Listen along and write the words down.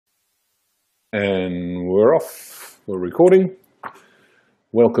And we're off. We're recording.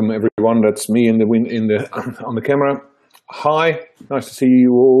 Welcome everyone. That's me in the on the camera. Hi, nice to see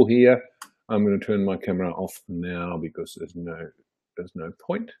you all here. I'm going to turn my camera off now because there's no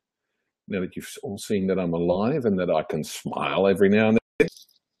point. Now that you've all seen that I'm alive and that I can smile every now and then.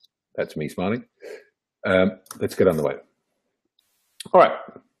 That's me smiling. Let's get on the way. All right.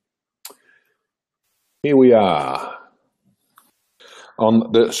 Here we are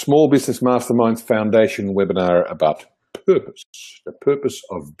on the Small Business Masterminds Foundation webinar about purpose, the purpose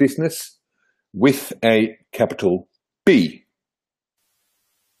of business with a capital B.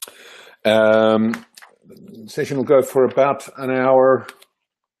 The session will go for about an hour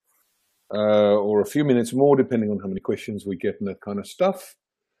or a few minutes more, depending on how many questions we get and that kind of stuff.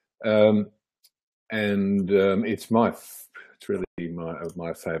 It's really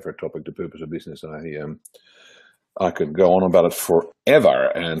my favorite topic, the purpose of business. I could go on about it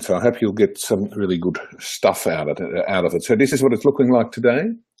forever, and so I hope you'll get some really good stuff out of it. So this is what it's looking like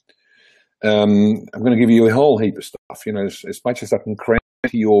today. I'm going to give you a whole heap of stuff, as much as I can cram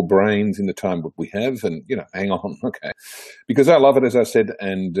to your brains in the time that we have, and hang on, okay, because I love it, as I said,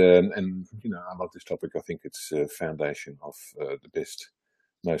 and I love this topic. I think it's a foundation of the best,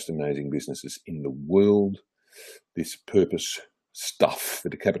 most amazing businesses in the world. This purpose stuff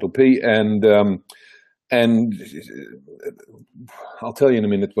with a capital P, and I'll tell you in a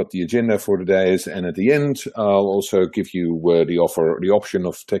minute what the agenda for today is, and at the end, I'll also give you the option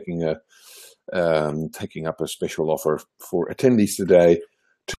of taking up a special offer for attendees today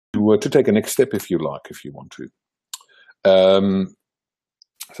to take a next step if you like, if you want to.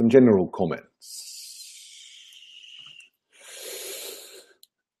 Some general comments.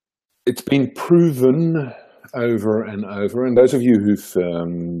 It's been proven over and over, and those of you who've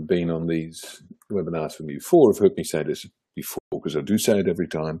been on these webinars with me before have heard me say this before, because I do say it every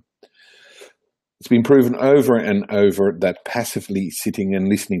time. It's been proven over and over that passively sitting and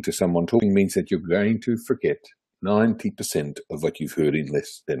listening to someone talking means that you're going to forget 90% of what you've heard in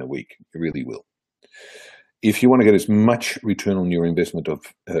less than a week. You really will. If you want to get as much return on your investment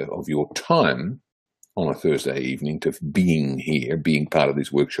of your time on a Thursday evening to being here, being part of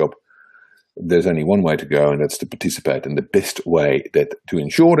this workshop, there's only one way to go, and that's to participate. And the best way to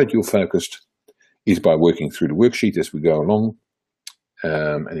ensure that you're focused is by working through the worksheet as we go along.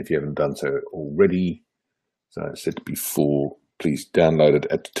 And if you haven't done so already, as I said before, please download it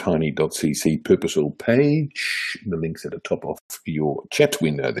at tiny.cc purposeful page. The link's at the top of your chat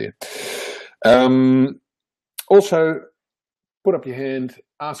window there. Also, put up your hand,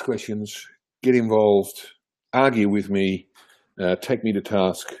 ask questions, get involved, argue with me. Take me to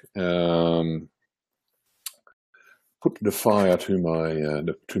task, put the fire to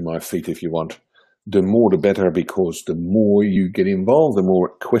my feet if you want. The more the better, because the more you get involved, the more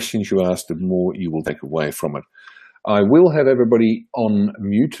questions you ask, the more you will take away from it. I will have everybody on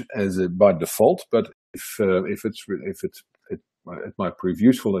mute by default, but if it might prove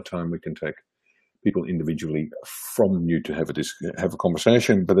useful at time, we can take people individually from mute to have a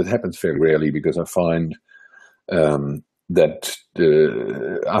conversation. But it happens very rarely, because I find that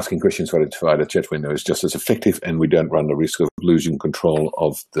asking questions via the chat window is just as effective, and we don't run the risk of losing control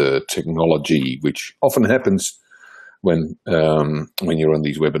of the technology, which often happens when you're on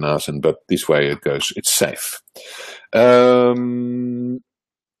these webinars. But this way it goes, it's safe. But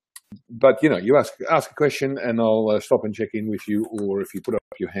you ask a question, and I'll stop and check in with you. Or if you put up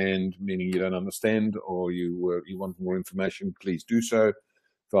your hand, meaning you don't understand or you want more information, please do so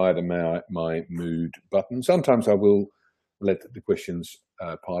via my mood button. Sometimes I will let the questions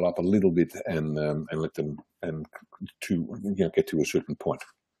pile up a little bit and let them get to a certain point.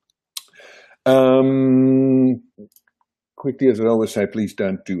 Quickly, as I always say, please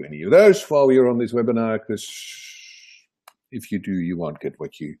don't do any of those while you're on this webinar, because if you do, you won't get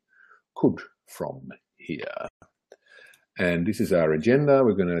what you could from here. And this is our agenda.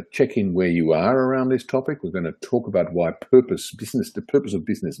 We're going to check in where you are around this topic. We're going to talk about why the purpose of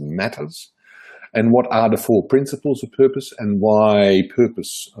business matters, and what are the 4 principles of purpose, and why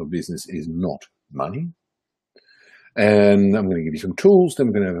purpose of business is not money. And I'm going to give you some tools. Then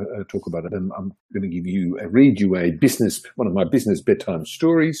we're going to talk about it. And I'm going to read you one of my business bedtime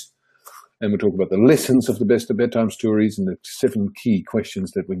stories. And we'll talk about the lessons of the best of bedtime stories and the 7 key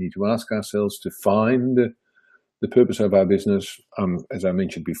questions that we need to ask ourselves to find the purpose of our business. As I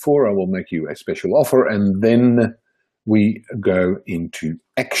mentioned before, I will make you a special offer, and then we go into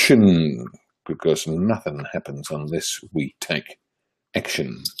action, because nothing happens unless we take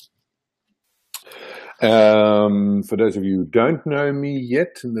action. For those of you who don't know me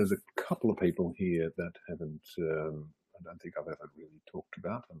yet, and there's a couple of people here that haven't, I don't think I've ever really talked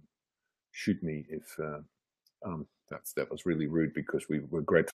about them. shoot me if that was really rude because we were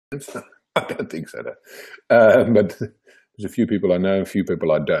great friends. I don't think so, but there's a few people I know, a few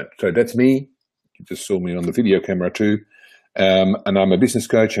people I don't. So that's me. You just saw me on the video camera too. And I'm a business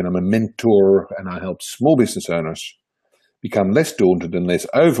coach and I'm a mentor, and I help small business owners become less daunted and less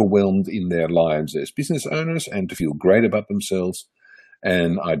overwhelmed in their lives as business owners and to feel great about themselves.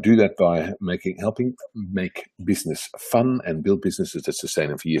 And I do that by helping make business fun and build businesses that sustain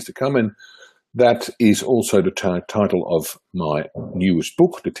them for years to come. And that is also the title of my newest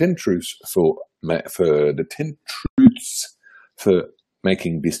book, The 10 Truths for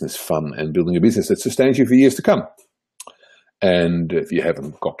making business fun and building a business that sustains you for years to come. And if you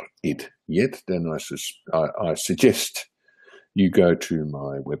haven't got it yet, then I suggest you go to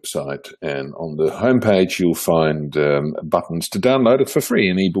my website, and on the homepage you'll find buttons to download it for free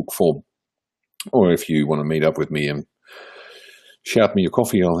in ebook form. Or if you want to meet up with me and shout me your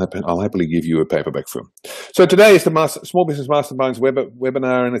coffee, I'll happily give you a paperback form. So today is the Small Business Masterminds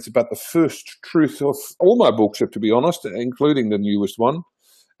webinar, and it's about the first truth of all my books, to be honest, including the newest one.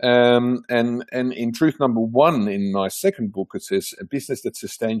 And in truth number 1 in my second book, it says, a business that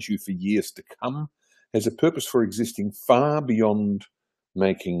sustains you for years to come has a purpose for existing far beyond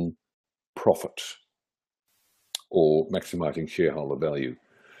making profit or maximizing shareholder value.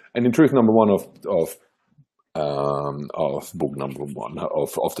 And in truth number 1 of book number 1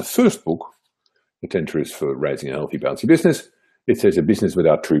 of the first book, The 10 Truths for Raising a Healthy, Bouncy Business, it says a business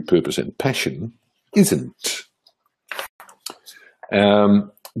without true purpose and passion isn't.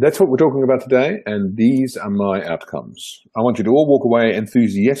 That's what we're talking about today, and these are my outcomes. I want you to all walk away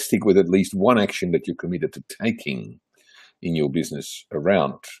enthusiastic with at least one action that you're committed to taking in your business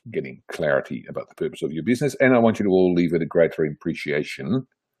around getting clarity about the purpose of your business, and I want you to all leave with a greater appreciation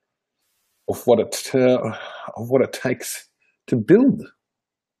of what it takes to build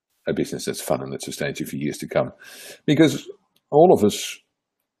a business that's fun and that sustains you for years to come. Because all of us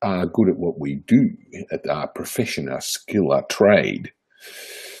are good at what we do, at our profession, our skill, our trade,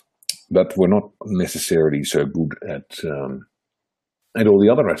 but we're not necessarily so good at all the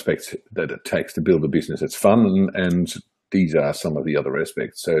other aspects that it takes to build a business that's fun, and these are some of the other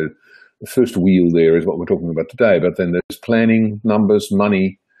aspects. So the first wheel there is what we're talking about today, but then there's planning, numbers,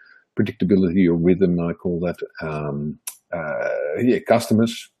 money, predictability or rhythm, I call that.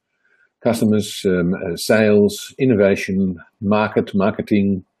 Customers, sales, innovation,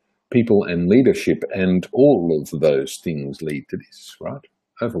 marketing, people and leadership, and all of those things lead to this, right?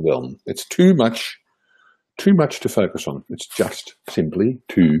 Overwhelm. It's too much to focus on. It's just simply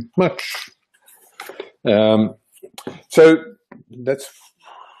too much. So that's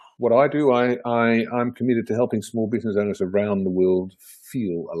what I do. I'm committed to helping small business owners around the world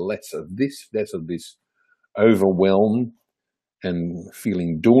feel less of this overwhelm and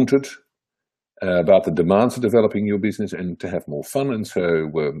feeling daunted about the demands of developing your business, and to have more fun. And so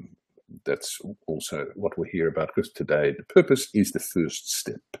that's also what we're here about, because today the purpose is the first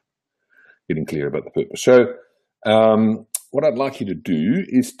step, getting clear about the purpose. So what I'd like you to do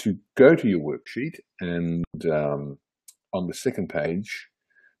is to go to your worksheet, and on the second page,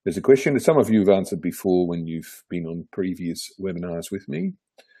 there's a question that some of you have answered before when you've been on previous webinars with me.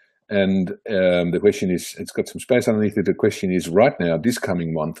 And the question is, it's got some space underneath it. The question is, right now, this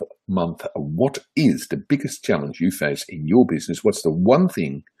coming month, what is the biggest challenge you face in your business? What's the one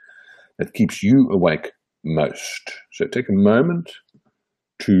thing that keeps you awake most? So take a moment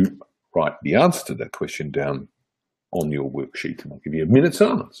to write the answer to that question down on your worksheet, and I'll give you a minute's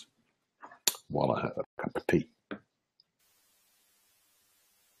silence while I have a cup of tea.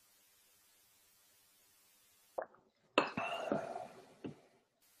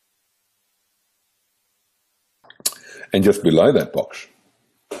 And just below that box,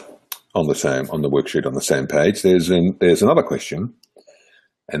 on the worksheet on the same page, there's another question,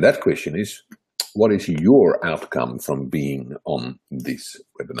 and that question is, what is your outcome from being on this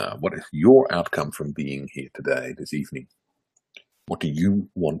webinar? What is your outcome from being here today, this evening? What do you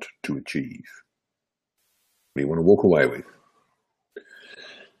want to achieve? What do you want to walk away with?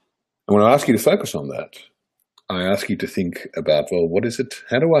 I want to ask you to focus on that. I ask you to think about, well, what is it?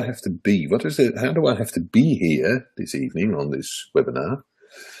 How do I have to be? How do I have to be here this evening on this webinar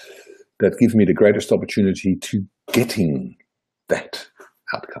that gives me the greatest opportunity to getting that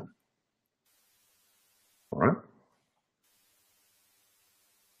outcome? All right.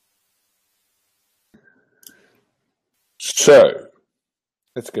 So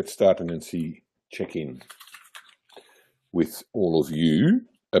let's get started and check in with all of you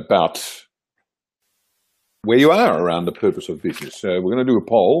about where you are around the purpose of business. So we're going to do a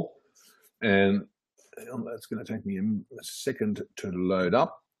poll, and that's going to take me a second to load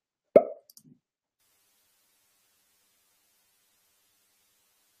up.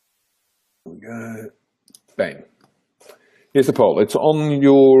 go. Bang. Here's the poll. It's on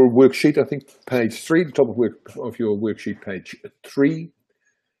your worksheet, I think page 3, the top of your worksheet, page 3.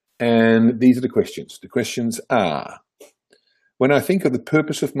 And these are the questions. The questions are, when I think of the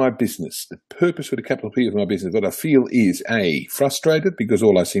purpose of my business, the purpose with a capital P of my business, what I feel is A, frustrated because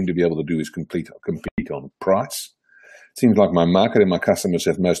all I seem to be able to do is compete on price. It seems like my market and my customers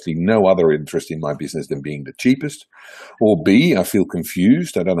have mostly no other interest in my business than being the cheapest. Or B, I feel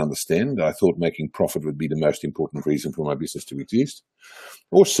confused. I don't understand. I thought making profit would be the most important reason for my business to exist.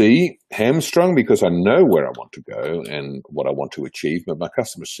 Or C, hamstrung because I know where I want to go and what I want to achieve, but my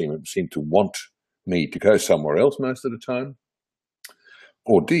customers seem to want me to go somewhere else most of the time.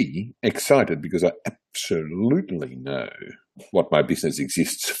 Or D, excited because I absolutely know what my business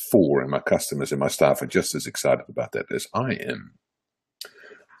exists for, and my customers and my staff are just as excited about that as I am.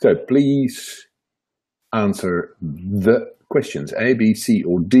 So please answer the questions A, B, C,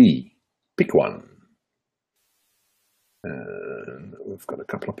 or D. Pick one. We've got a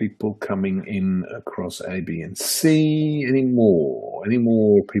couple of people coming in across A, B, and C. Any more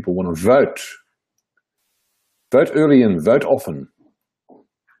people want to vote? Vote early and vote often.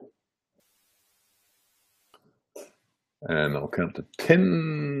 And I'll count to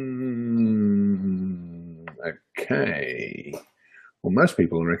 10. Okay. Well, most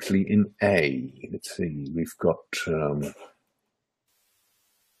people are actually in A. Let's see. We've got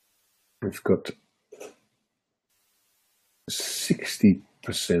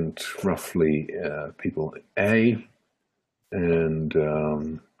 60% roughly people in A, and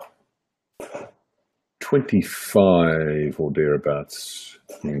 25 or thereabouts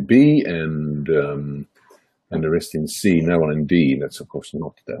in B, and the rest in C, no one in D. That's, of course,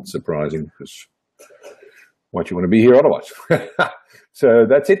 not that surprising, because why'd you want to be here otherwise? So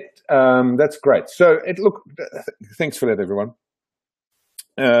that's it. That's great. So, look, thanks for that, everyone.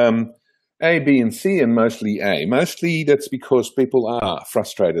 A, B, and C, and mostly A. Mostly that's because people are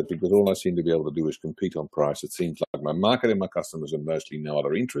frustrated because all I seem to be able to do is compete on price. It seems like my market and my customers are mostly no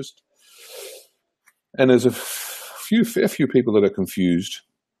other interest. And there's a fair few people that are confused,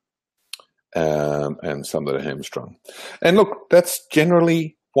 and some that are hamstrung. And look, that's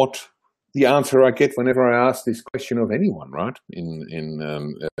generally what the answer I get whenever I ask this question of anyone, right?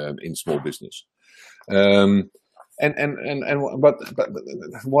 In small business. But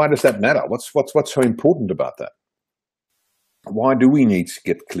why does that matter? What's so important about that? Why do we need to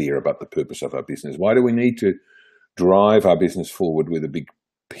get clear about the purpose of our business? Why do we need to drive our business forward with a big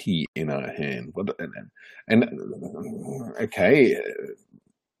P in our hand? Okay,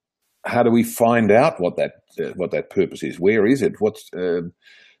 how do we find out what that purpose is? Where is it? What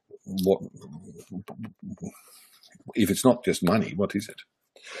if it's not just money? What is it?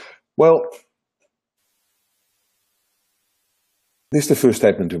 Well, this is the first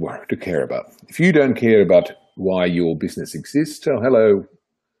statement to care about. If you don't care about why your business exists, oh, hello,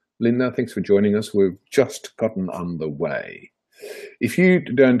 Linda, thanks for joining us. We've just gotten underway. If you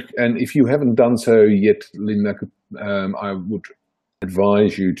don't, and if you haven't done so yet, Linda, I would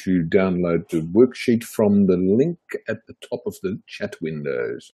advise you to download the worksheet from the link at the top of the chat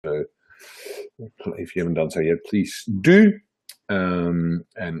window. So if you haven't done so yet, please do. And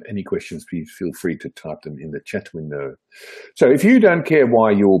any questions, please feel free to type them in the chat window. So if you don't care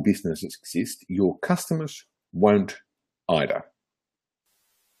why your business exists, your customers won't either.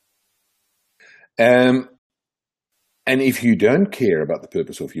 And if you don't care about the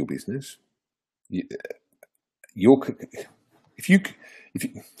purpose of your business,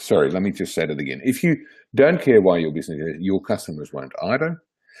 sorry, let me just say that again. If you don't care why your business is, your customers won't either.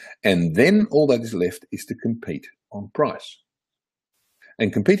 And then all that is left is to compete on price.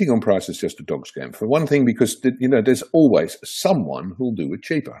 And competing on price is just a dog's game. For one thing, because there's always someone who'll do it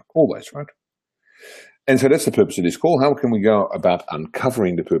cheaper. Always, right? And so that's the purpose of this call. How can we go about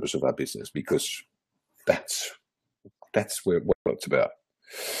uncovering the purpose of our business? Because that's what it's about.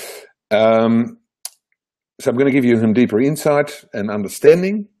 So I'm going to give you some deeper insight and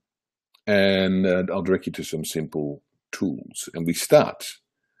understanding, and I'll direct you to some simple tools. And we start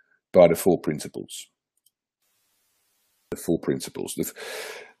by the 4 principles. The 4 principles.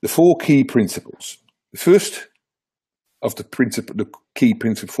 The 4 key principles. The first of the key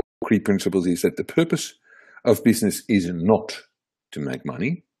principles is that the purpose of business is not to make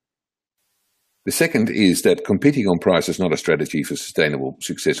money. The second is that competing on price is not a strategy for sustainable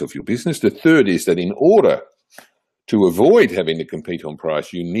success of your business. The third is that in order to avoid having to compete on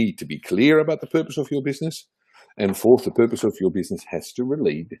price, you need to be clear about the purpose of your business. And fourth, the purpose of your business has to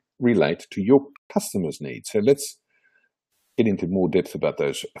relate to your customers' needs. So let's get into more depth about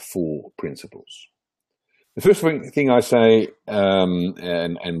those 4 principles. The first thing I say,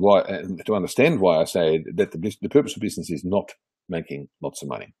 and why, to understand why I say that the purpose of business is not making lots of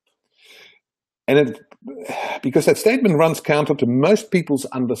money. And because that statement runs counter to most people's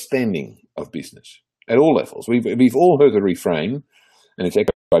understanding of business at all levels. We've all heard the refrain, and it's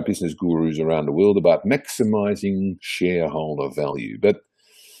echoed by business gurus around the world, about maximizing shareholder value.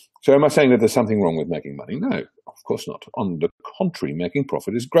 So am I saying that there's something wrong with making money? No, of course not. On the contrary, making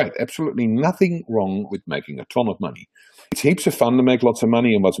profit is great. Absolutely nothing wrong with making a ton of money. It's heaps of fun to make lots of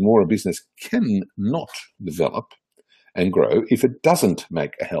money, and what's more, a business cannot develop and grow if it doesn't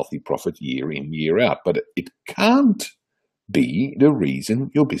make a healthy profit year in, year out. But it can't be the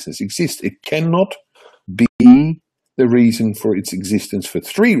reason your business exists. It cannot be the reason for its existence for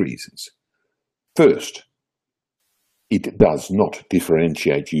three reasons. First, it does not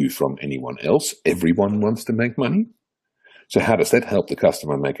differentiate you from anyone else. Everyone wants to make money. So how does that help the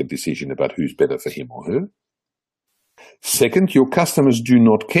customer make a decision about who's better for him or her? Second, your customers do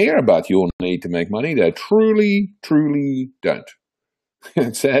not care about your need to make money. They truly, truly don't.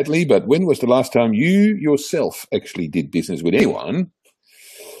 Sadly, but when was the last time you yourself actually did business with anyone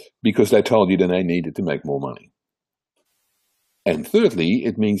because they told you that they needed to make more money? And thirdly,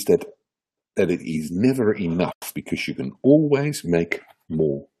 it means that it is never enough, because you can always make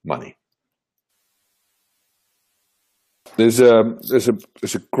more money. There's a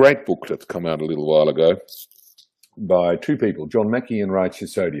great book that's come out a little while ago by two people, John Mackey and Ray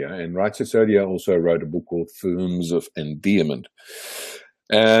Sisodia. And Ray Sisodia also wrote a book called Terms of Endearment.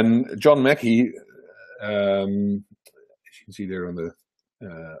 And John Mackey, as you can see there on the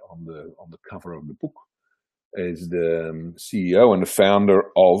cover of the book, is the CEO and the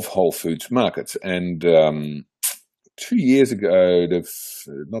founder of Whole Foods Markets. And 2 years ago,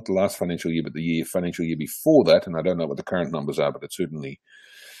 not the last financial year, but the financial year before that, and I don't know what the current numbers are, but it certainly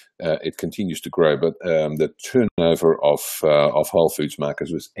it continues to grow. But the turnover of Whole Foods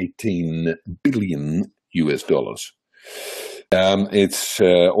Markets was $18 billion. It's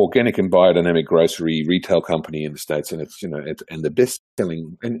organic and biodynamic grocery retail company in the States, and it's and the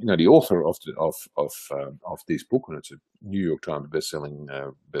best-selling, and the author of this book, and it's a New York Times best-selling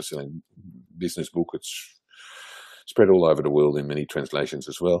business book. It's spread all over the world in many translations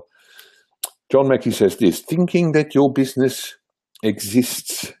as well. John Mackey says this: thinking that your business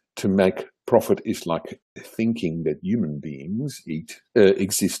exists to make profit is like thinking that human beings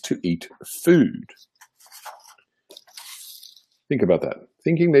exist to eat food. Think about that.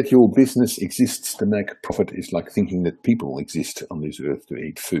 Thinking that your business exists to make profit is like thinking that people exist on this earth to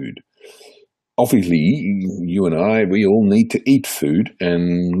eat food. Obviously, you and I, we all need to eat food,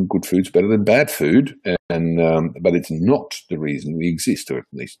 and good food's better than bad food. But it's not the reason we exist, or at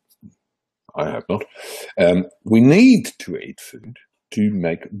least I hope not. We need to eat food to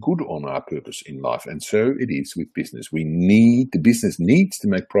make good on our purpose in life, and so it is with business. The business needs to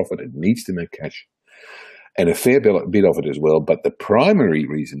make profit. It needs to make cash, and a fair bit of it as well. But the primary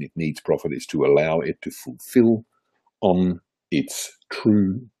reason it needs profit is to allow it to fulfill on its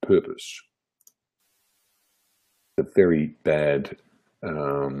true purpose. A very bad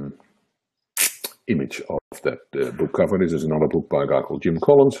image of that book cover. This is another book by a guy called Jim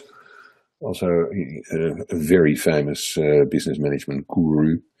Collins, also a very famous business management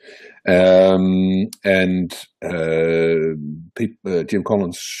guru. Jim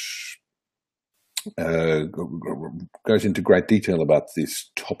Collins goes into great detail about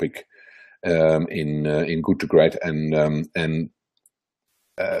this topic in Good to Great, and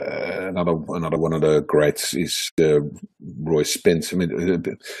another one of the greats is Roy Spence. I mean,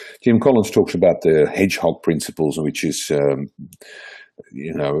 Jim Collins talks about the hedgehog principles, which is a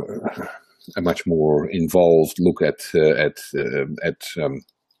much more involved look at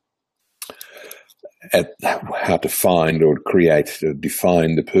how to find or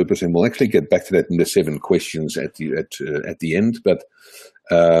define the purpose, and we'll actually get back to that in the 7 questions at the end. But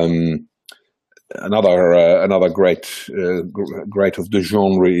another great of the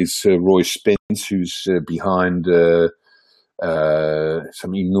genre is Roy Spence, who's behind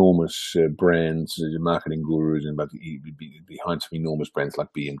some enormous brands, marketing gurus, and behind some enormous brands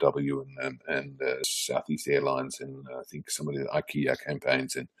like BMW and Southeast Airlines, and I think some of the IKEA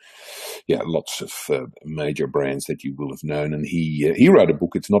campaigns, and lots of major brands that you will have known. And he wrote a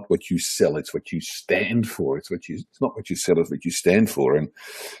book. It's not what you sell; it's what you stand for. It's not what you sell; it's what you stand for. And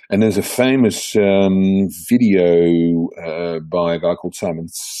there's a famous video by a guy called Simon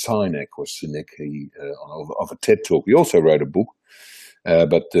Sinek of a TED Talk. He also wrote a book,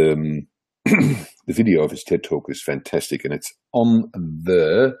 but the video of his TED Talk is fantastic, and it's on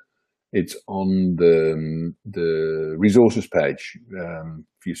the resources page.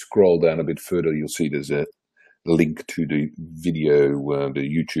 If you scroll down a bit further, you'll see there's a link to the video, the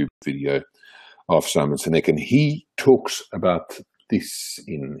YouTube video of Simon Sinek, and he talks about this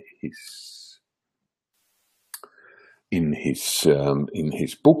in his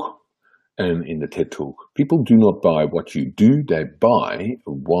book and in the TED Talk. People do not buy what you do; they buy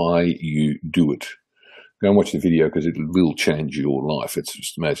why you do it. Go and watch the video because it will change your life. It's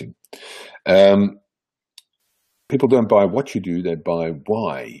just amazing. People don't buy what you do; they buy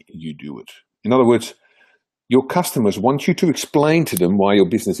why you do it. In other words, your customers want you to explain to them why your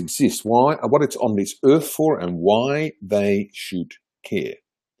business exists, what it's on this earth for, and why they should care.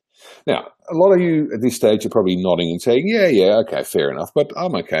 Now, a lot of you at this stage are probably nodding and saying, yeah, okay, fair enough, but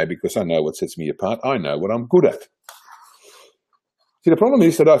I'm okay because I know what sets me apart. I know what I'm good at. See, the problem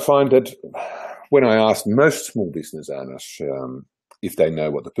is that I find that when I ask most small business owners if they know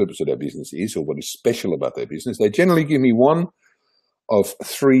what the purpose of their business is or what is special about their business, they generally give me one of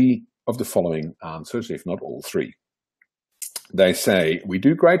three of the following answers, if not all three. They say, we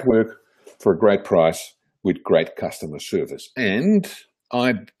do great work for a great price with great customer service. And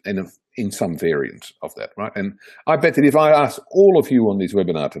in some variant of that, right? And I bet that if I ask all of you on this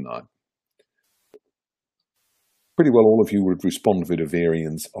webinar tonight, pretty well all of you would respond with a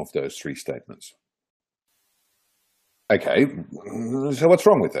variance of those three statements. Okay, so what's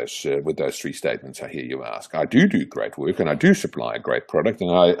wrong with those three statements, I hear you ask? I do great work and I do supply a great product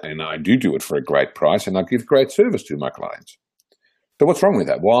and I do it for a great price and I give great service to my clients. So what's wrong with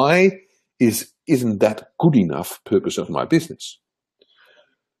that? Why isn't that good enough purpose of my business?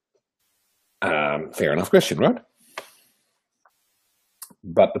 Fair enough question, right?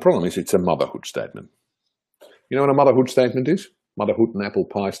 But the problem is it's a motherhood statement. You know what a motherhood statement is? Motherhood and apple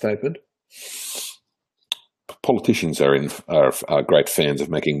pie statement. Politicians are great fans of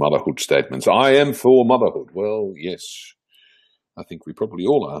making motherhood statements. I am for motherhood. Well, yes, I think we probably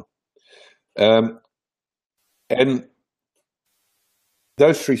all are. And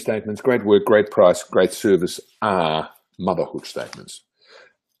those three statements, great work, great price, great service, are motherhood statements.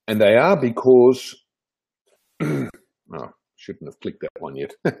 And they are because, shouldn't have clicked that one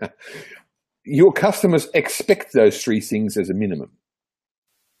yet. Your customers expect those three things as a minimum.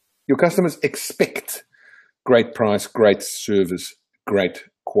 Your customers expect great price, great service, great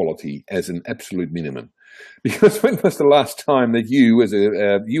quality as an absolute minimum. Because when was the last time that you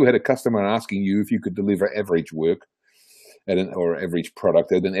had a customer asking you if you could deliver average work or average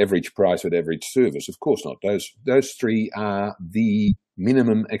product at an average price at average service? Of course not. Those three are the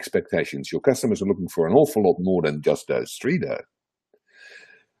minimum expectations. Your customers are looking for an awful lot more than just those three, though.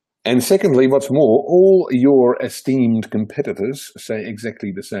 And secondly, what's more, all your esteemed competitors say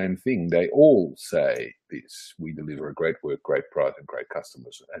exactly the same thing. They all say this: we deliver a great work, great price, and great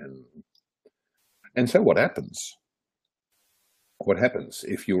customers. And so what happens? What happens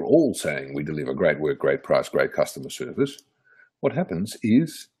if you're all saying we deliver great work, great price, great customer service? What happens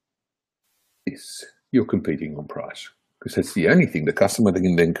is this: you're competing on price, because that's the only thing the customer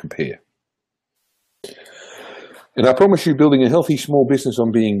can then compare. And I promise you, building a healthy small business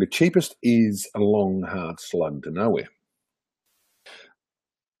on being the cheapest is a long, hard slug to nowhere.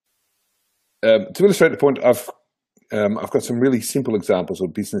 To illustrate the point, I've got some really simple examples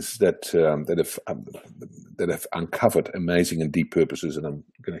of businesses that have uncovered amazing and deep purposes, and I'm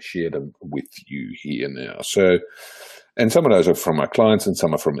going to share them with you here now. So, and some of those are from my clients, and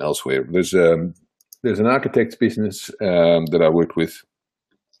some are from elsewhere. There's an architect's business that I worked with.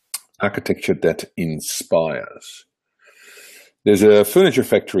 Architecture that inspires. There's a furniture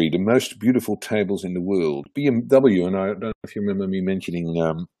factory, the most beautiful tables in the world. BMW, and I don't know if you remember me mentioning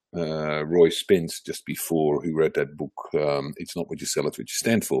Roy Spence just before, who wrote that book, It's Not What You Sell, It's What You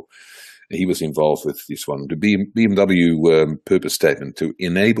Stand For. He was involved with this one. The BMW purpose statement: to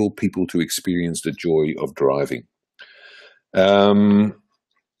enable people to experience the joy of driving.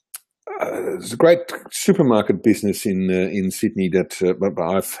 There's a great supermarket business in Sydney that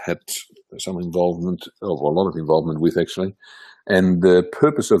I've had some involvement, or a lot of involvement with actually, and the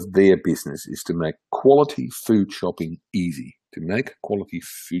purpose of their business is to make quality food shopping easy. To make quality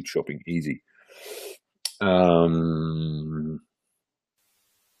food shopping easy. Let me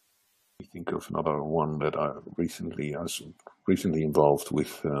think of another one that I was recently involved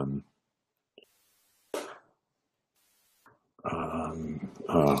with.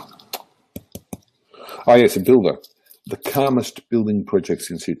 Yes, a builder. The calmest building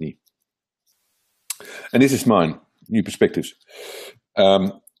projects in Sydney. And this is mine, New Perspectives.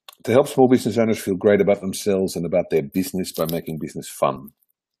 To help small business owners feel great about themselves and about their business by making business fun.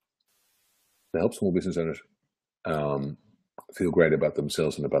 To help small business owners feel great about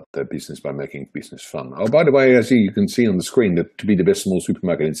themselves and about their business by making business fun. Oh, by the way, as you can see on the screen, that to be the best small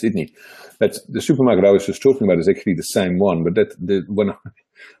supermarket in Sydney, that's the supermarket I was just talking about is actually the same one, but when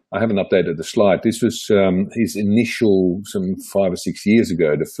I haven't updated the slide. This was his initial, some 5 or 6 years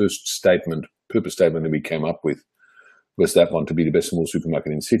ago, the first statement, purpose statement that we came up with was that one, to be the best small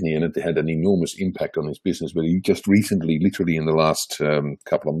supermarket in Sydney, and it had an enormous impact on his business. But he just recently, literally in the last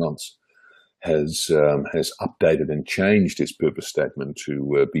couple of months, has updated and changed his purpose statement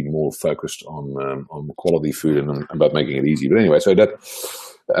to be more focused on quality food and about making it easy. But anyway, so that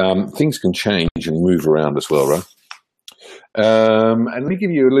things can change and move around as well, right? And let me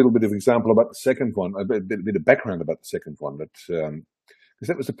give you a little bit of example about the second one, a bit of background about the second one. Because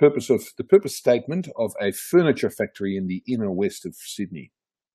that was the purpose statement of a furniture factory in the inner west of Sydney,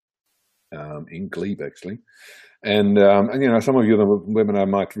 in Glebe actually. And you know, some of you on the webinar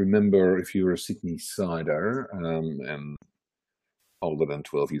might remember, if you were a Sydney sider and older than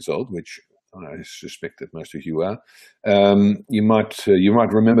 12 years old, which I suspect that most of you are, you might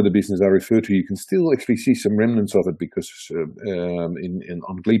remember the business I refer to. You can still actually see some remnants of it because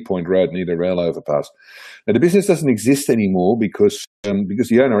on Glebe Point Road near the rail overpass. Now the business doesn't exist anymore because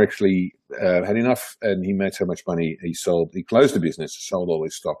the owner actually had enough, and he made so much money. He closed the business, sold all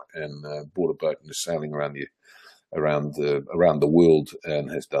his stock, and bought a boat and is sailing around the world, and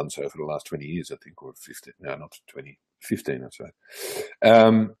has done so for the last 20 years, I think, or 15. No, not 20, 15 or so.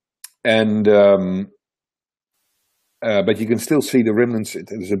 But you can still see the remnants.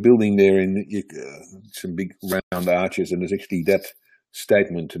 There's a building there in some big round arches, and there's actually that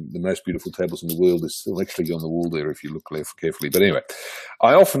statement, the most beautiful tables in the world, is still actually on the wall there if you look carefully. But anyway,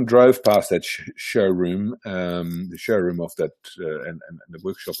 I often drove past that showroom, the showroom of that, and the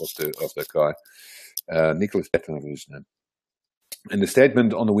workshop of that guy, Nicholas Dettner was his name. And the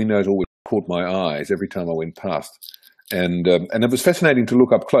statement on the windows always caught my eyes every time I went past. And it was fascinating to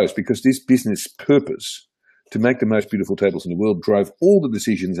look up close, because this business purpose, to make the most beautiful tables in the world, drove all the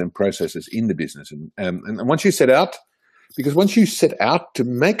decisions and processes in the business. And once you set out, because once you set out to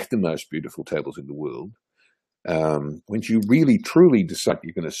make the most beautiful tables in the world, once you really truly decide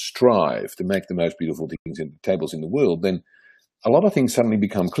you're going to strive to make the most beautiful tables in the world, then a lot of things suddenly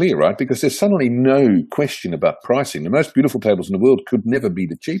become clear, right? Because there's suddenly no question about pricing. The most beautiful tables in the world could never be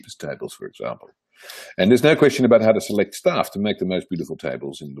the cheapest tables, for example. And there's no question about how to select staff to make the most beautiful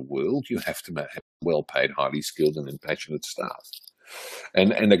tables in the world. You have to have well-paid, highly skilled and passionate staff.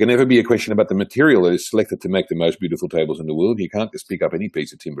 And there can never be a question about the material that is selected to make the most beautiful tables in the world. You can't just pick up any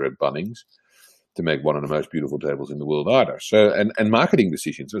piece of timber at Bunnings to make one of the most beautiful tables in the world either. So, and marketing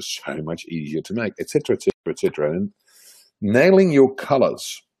decisions are so much easier to make, etc., etc., etc. And nailing your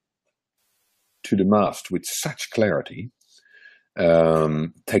colors to the mast with such clarity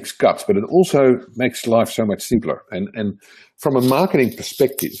takes guts, but it also makes life so much simpler. And from a marketing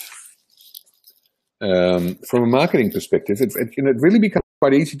perspective, it really becomes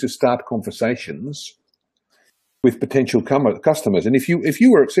quite easy to start conversations with potential customers. And if you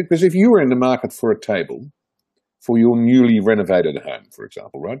were in the market for a table for your newly renovated home, for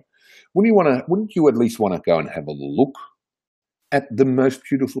example, right? Wouldn't you at least want to go and have a look at the most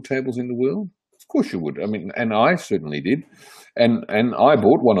beautiful tables in the world? Of course you would. I mean, and I certainly did. And I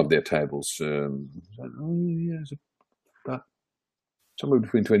bought one of their tables about somewhere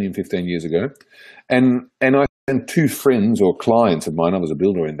between 20 and 15 years ago. And I sent 2 friends or clients of mine, I was a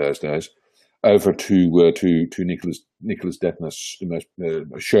builder in those days, over to Nicholas Dettner's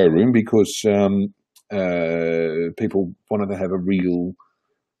showroom, because people wanted to have a real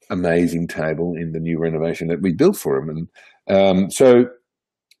amazing table in the new renovation that we built for them. And so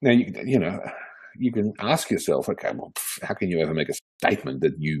now, you know, you can ask yourself, okay, well, how can you ever make a statement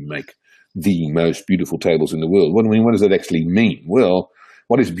that you make the most beautiful tables in the world? What does that actually mean? Well,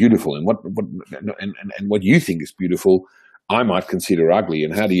 what is beautiful, and what you think is beautiful, I might consider ugly,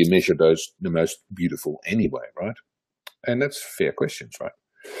 and how do you measure the most beautiful anyway, right? And that's fair questions, right?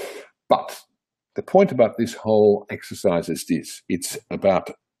 But the point about this whole exercise is this: it's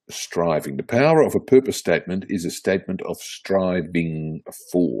about striving. The power of a purpose statement is a statement of striving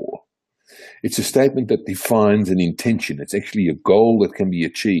for. It's a statement that defines an intention. It's actually a goal that can be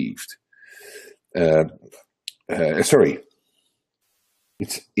achieved. It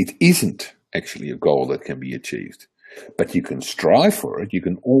isn't actually a goal that can be achieved, but you can strive for it. You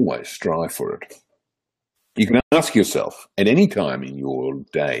can always strive for it. You can ask yourself at any time in your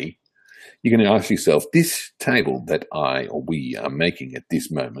day, you can ask yourself, this table that I or we are making at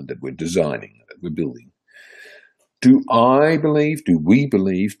this moment, that we're designing, that we're building, do we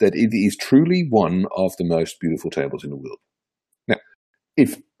believe that it is truly one of the most beautiful tables in the world? Now,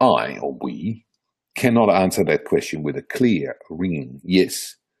 if I or we cannot answer that question with a clear, ringing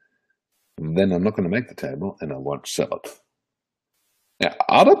yes, then I'm not going to make the table and I won't sell it. Now,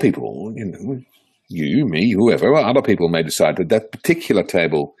 other people, you, me, whoever, other people may decide that that particular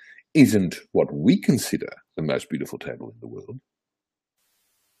table isn't what we consider the most beautiful table in the world.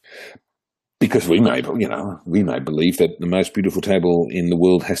 Because we may believe that the most beautiful table in the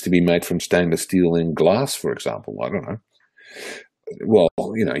world has to be made from stainless steel and glass, for example. I don't know. Well,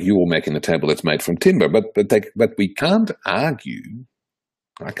 you're making the table that's made from timber, but we can't argue.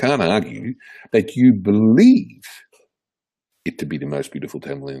 I can't argue that you believe it to be the most beautiful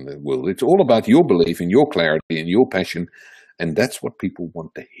table in the world. It's all about your belief and your clarity and your passion, and that's what people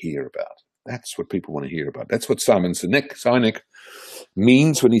want to hear about. That's what people want to hear about. That's what Simon Sinek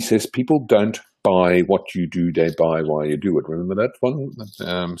means when he says people don't buy what you do, they buy why you do it. Remember that one?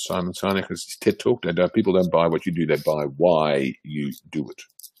 Simon Sinek has his TED Talk. People don't buy what you do, they buy why you do it.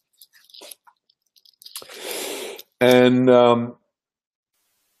 And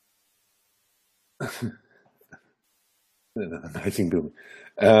amazing building.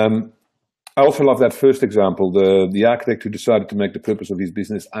 I also love that first example, the architect who decided to make the purpose of his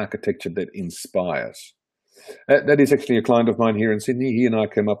business architecture that inspires. That is actually a client of mine here in Sydney. He and I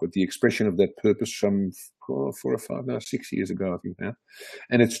came up with the expression of that purpose some 4 or 5, no, 6 years ago, I think now.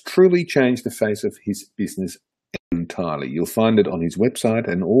 And it's truly changed the face of his business entirely. You'll find it on his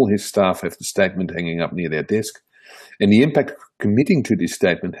website, and all his staff have the statement hanging up near their desk. And the impact of committing to this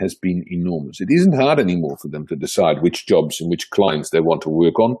statement has been enormous. It isn't hard anymore for them to decide which jobs and which clients they want to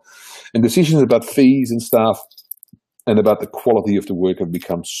work on. And decisions about fees and staff and about the quality of the work have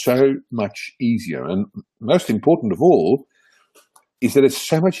become so much easier. And most important of all is that it's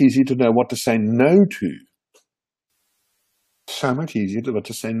so much easier to know what to say no to. So much easier to what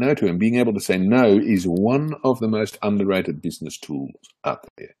to say no to. And being able to say no is one of the most underrated business tools out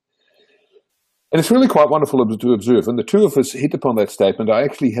there. And it's really quite wonderful to observe. And the two of us hit upon that statement. I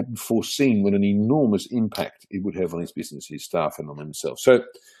actually hadn't foreseen what an enormous impact it would have on his business, his staff, and on himself. So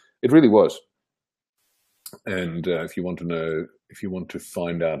it really was. And if you want to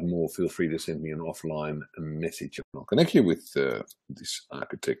find out more, feel free to send me an offline message. I'll connect you with this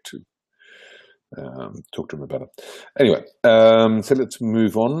architect to talk to him about it. Anyway, so let's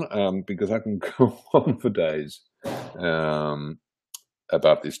move on because I can go on for days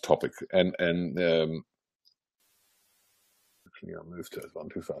about this topic. And actually, I'll move to one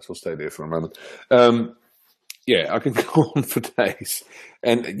too fast. We'll stay there for a moment. Yeah, I can go on for days.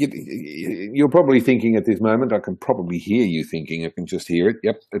 And you're probably thinking at this moment, I can probably hear you thinking, I can just hear it.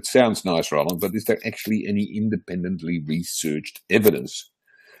 Yep, it sounds nice, Roland, but is there actually any independently researched evidence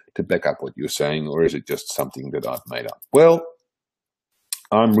to back up what you're saying, or is it just something that I've made up? Well,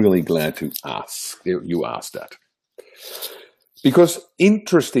 I'm really glad you asked that. Because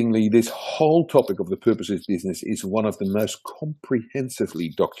interestingly, this whole topic of the purpose of business is one of the most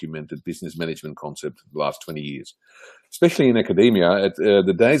comprehensively documented business management concepts of the last 20 years. Especially in academia,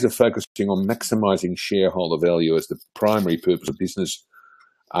 the days of focusing on maximizing shareholder value as the primary purpose of business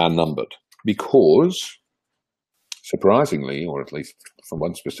are numbered. Because, surprisingly, or at least from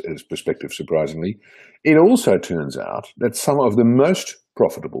one perspective surprisingly, it also turns out that some of the most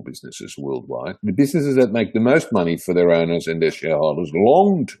profitable businesses worldwide, the businesses that make the most money for their owners and their shareholders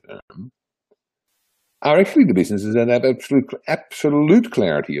long term, are actually the businesses that have absolute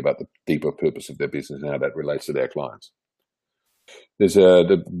clarity about the deeper purpose of their business and how that relates to their clients. There's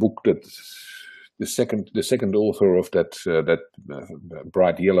the book that the second author of that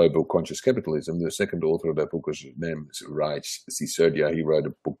bright yellow book, Conscious Capitalism. The second author of that book was named Raj Sisodia. He wrote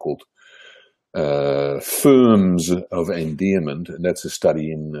a book called Firms of Endearment, and that's a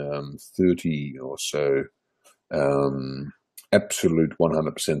study in 30 or so absolute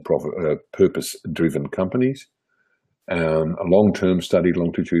 100% purpose-driven companies. A long-term study,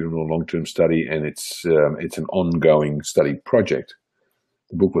 longitudinal long-term study, and it's an ongoing study project.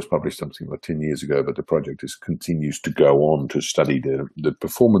 The book was published something like 10 years ago, but the project continues to go on to study the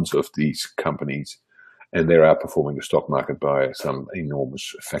performance of these companies, and they're outperforming the stock market by some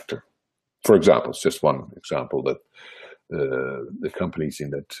enormous factor. For example, it's just one example that the companies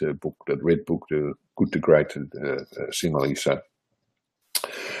in that book, that red book, the Good to Great, similarly so.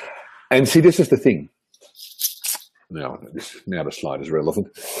 And see, this is the thing. Now the slide is relevant.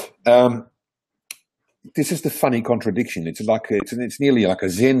 This is the funny contradiction. It's nearly like a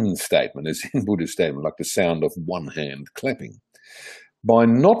Zen statement, a Zen Buddhist statement, like the sound of one hand clapping. By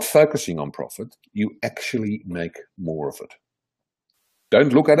not focusing on profit, you actually make more of it.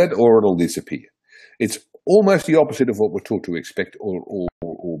 Don't look at it or it'll disappear. It's almost the opposite of what we're taught to expect or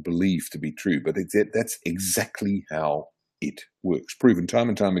believe to be true, but that's exactly how it works. Proven time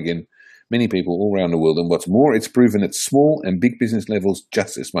and time again many people all around the world. And what's more, it's proven at small and big business levels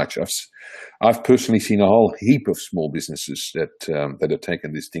just as much. I've personally seen a whole heap of small businesses that have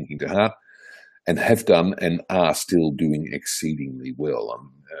taken this thinking to heart and have done and are still doing exceedingly well.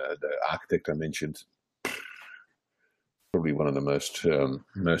 The architect I mentioned, probably one of the most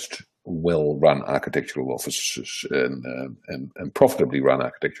well-run architectural offices and profitably run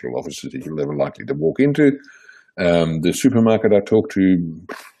architectural offices that you're ever likely to walk into. The supermarket I talked to,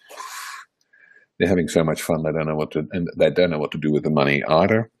 they're having so much fun they don't know what to do with the money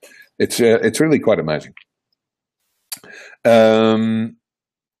either. It's really quite amazing.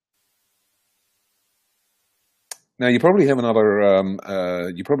 Now you probably have another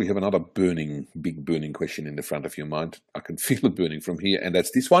big burning question in the front of your mind. I can feel it burning from here, and that's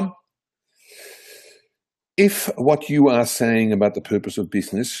this one. If what you are saying about the purpose of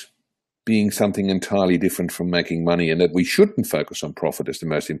business being something entirely different from making money, and that we shouldn't focus on profit as the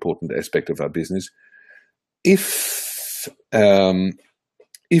most important aspect of our business, if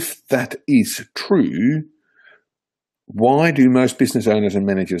that is true, why do most business owners and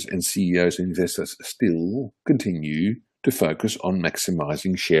managers and CEOs and investors still continue to focus on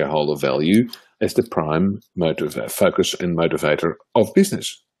maximizing shareholder value as the prime focus and motivator of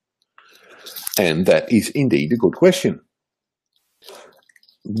business? And that is indeed a good question.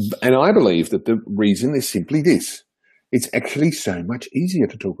 And I believe that the reason is simply this. It's actually so much easier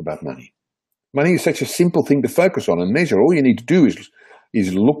to talk about money. Money is such a simple thing to focus on and measure. All you need to do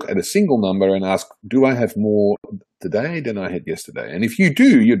is look at a single number and ask, do I have more today than I had yesterday? And if you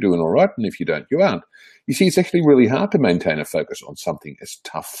do, you're doing all right. And if you don't, you aren't. You see, it's actually really hard to maintain a focus on something as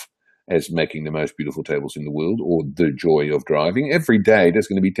tough as making the most beautiful tables in the world or the joy of driving. Every day there's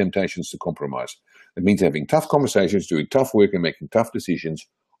going to be temptations to compromise. It means having tough conversations, doing tough work and making tough decisions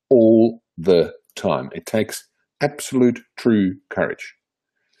all the time. It takes absolute true courage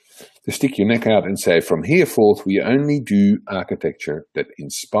to stick your neck out and say, from here forth, we only do architecture that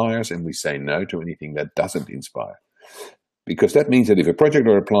inspires, and we say no to anything that doesn't inspire. Because that means that if a project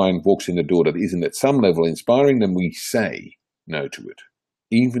or a client walks in the door that isn't at some level inspiring, then we say no to it,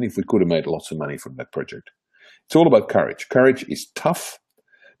 even if we could have made lots of money from that project. It's all about courage. Courage is tough.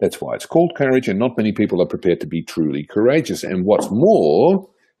 That's why it's called courage, and not many people are prepared to be truly courageous. And what's more,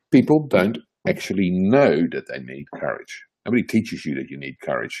 people don't actually know that they need courage. Nobody teaches you that you need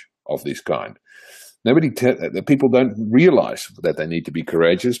courage of this kind. People don't realize that they need to be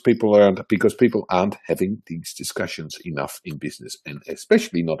courageous. Because people aren't having these discussions enough in business, and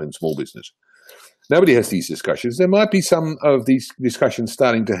especially not in small business. Nobody has these discussions. There might be some of these discussions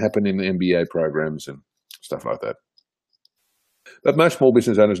starting to happen in MBA programs and stuff like that. But most small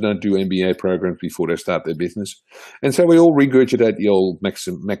business owners don't do MBA programs before they start their business. And so we all regurgitate the old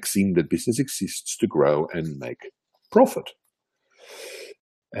maxim that business exists to grow and make profit.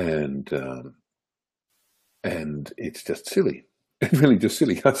 And it's just silly. It's really just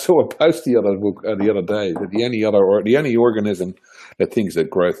silly. I saw a post the other day that the only organism that thinks that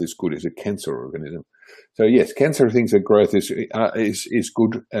growth is good is a cancer organism. So yes, cancer thinks that growth is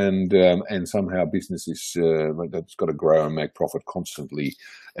good, and somehow business is that's got to grow and make profit constantly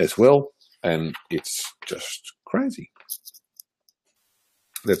as well, and it's just crazy.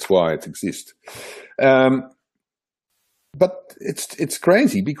 That's why it exists. But it's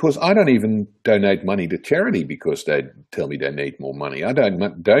crazy because I don't even donate money to charity because they tell me they need more money. I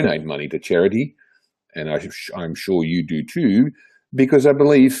don't donate money to charity, and I'm sure you do too, because I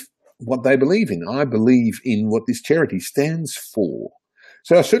believe what they believe in. I believe in what this charity stands for.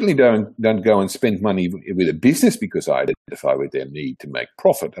 So I certainly don't go and spend money with a business because I identify with their need to make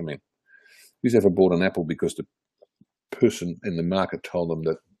profit. I mean, who's ever bought an apple because the person in the market told them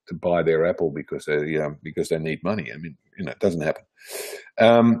that to buy their apple because they need money? I mean, it doesn't happen.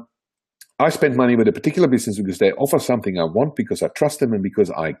 I spend money with a particular business because they offer something I want, because I trust them, and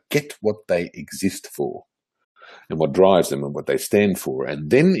because I get what they exist for and what drives them and what they stand for. And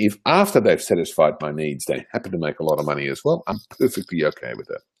then if after they've satisfied my needs, they happen to make a lot of money as well, I'm perfectly okay with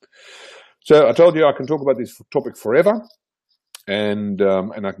that. So I told you I can talk about this topic forever, and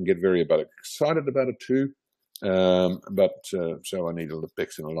I can get very excited about it too. So I need to let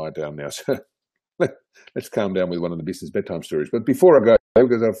Bex and I lie down now. So let's calm down with one of the business bedtime stories. But before I go,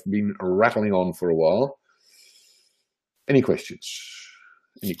 because I've been rattling on for a while, any questions?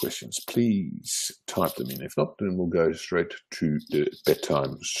 Any questions? Please type them in. If not, then we'll go straight to the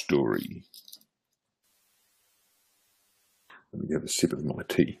bedtime story. Let me have a sip of my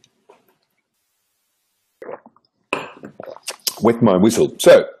tea. Wet my whistle.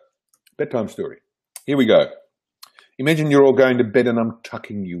 So, bedtime story. Here we go. Imagine you're all going to bed and I'm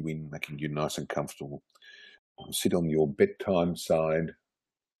tucking you in, making you nice and comfortable. Sit on your bedtime side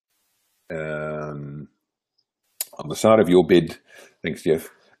on the side of your bed, thanks, Jeff,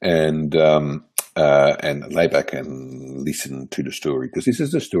 and lay back and listen to the story, because this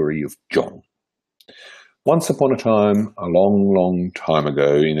is the story of John. Once upon a time, a long, long time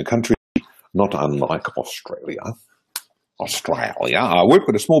ago, in a country not unlike Australia, I worked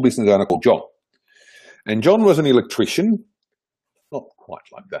with a small business owner called John. And John was an electrician, not quite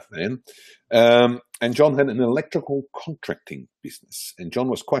like that man. And John had an electrical contracting business. And John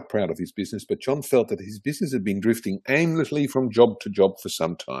was quite proud of his business, but John felt that his business had been drifting aimlessly from job to job for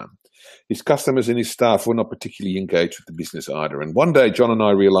some time. His customers and his staff were not particularly engaged with the business either. And one day, John and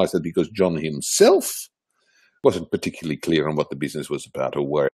I realized that because John himself wasn't particularly clear on what the business was about or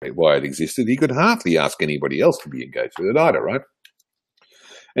why it existed, he could hardly ask anybody else to be engaged with it either, right?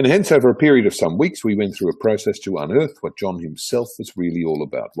 And hence, over a period of some weeks, we went through a process to unearth what John himself was really all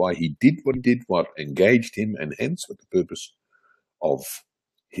about, why he did what he did, what engaged him, and hence what the purpose of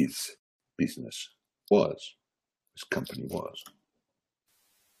his business was, his company was.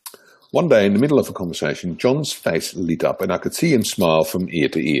 One day, in the middle of a conversation, John's face lit up, and I could see him smile from ear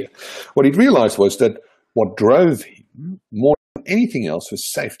to ear. What he'd realized was that what drove him more than anything else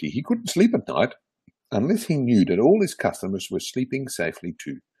was safety. He couldn't sleep at night unless he knew that all his customers were sleeping safely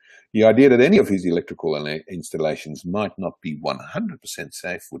too. The idea that any of his electrical installations might not be 100%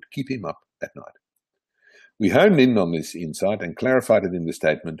 safe would keep him up at night. We honed in on this insight and clarified it in the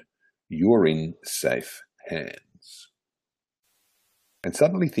statement, "You're in safe hands." And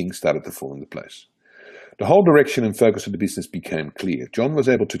suddenly things started to fall into place. The whole direction and focus of the business became clear. John was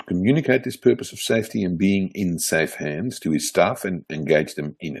able to communicate this purpose of safety and being in safe hands to his staff and engage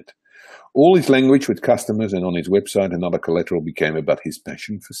them in it. All his language with customers and on his website and other collateral became about his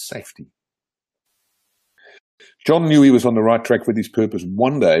passion for safety. John knew he was on the right track with his purpose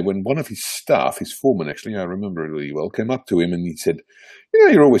one day when one of his staff, his foreman actually, I remember it really well, came up to him and he said,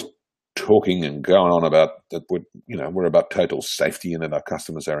 "You're always talking and going on about that we're about total safety and that our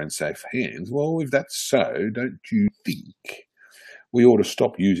customers are in safe hands. Well, if that's so, don't you think we ought to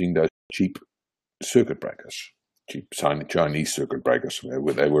stop using those cheap circuit breakers, cheap Chinese circuit breakers,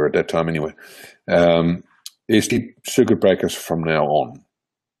 where they were at that time anyway? There's cheap circuit breakers from now on."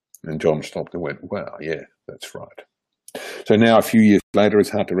 And John stopped and went, "Wow, yeah, that's right." So now, a few years later, it's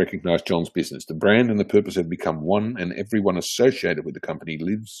hard to recognize John's business. The brand and the purpose have become one, and everyone associated with the company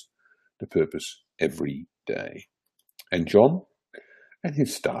lives the purpose every day. And John and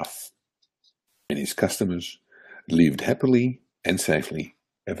his staff and his customers lived happily and safely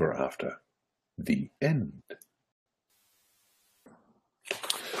ever after. The end.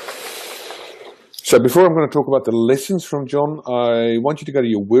 So before I'm going to talk about the lessons from John, I want you to go to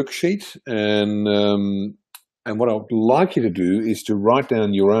your worksheet, and what I would like you to do is to write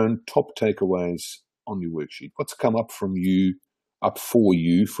down your own top takeaways on your worksheet. What's come up for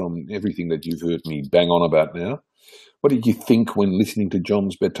you from everything that you've heard me bang on about now? What did you think when listening to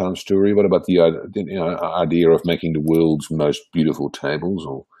John's bedtime story? What about the idea of making the world's most beautiful tables,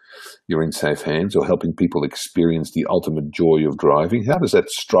 or you're in safe hands, or helping people experience the ultimate joy of driving? How does that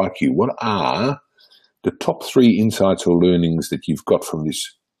strike you? What are the top 3 insights or learnings that you've got from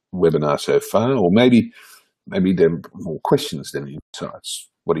this webinar so far? Or maybe there are more questions than insights.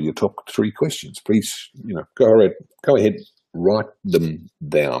 What are your top 3 questions? Please, go ahead, write them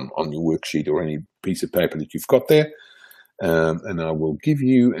down on your worksheet or any piece of paper that you've got there. And I will give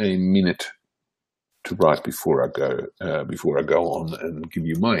you a minute to write before I go on and give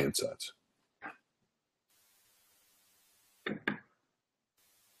you my insights.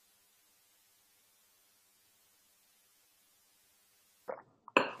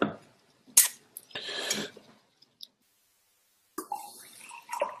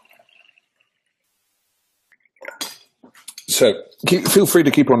 So feel free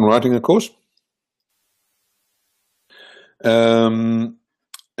to keep on writing, of course. And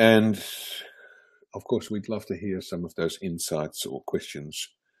of course, we'd love to hear some of those insights or questions.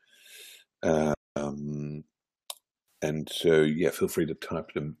 And so, feel free to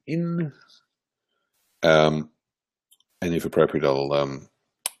type them in. And if appropriate,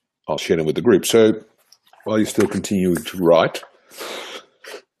 I'll share them with the group. So while you're still continuing to write,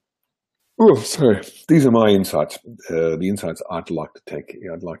 these are my insights. The insights I'd like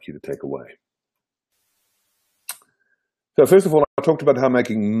you to take away. So first of all, I talked about how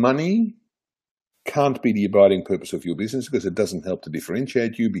making money can't be the abiding purpose of your business because it doesn't help to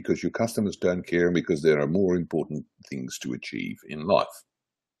differentiate you, because your customers don't care, and because there are more important things to achieve in life.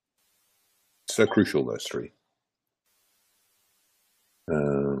 So crucial, those 3.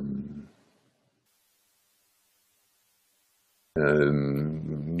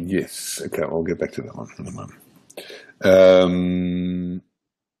 Yes, okay, I'll get back to that one in a moment.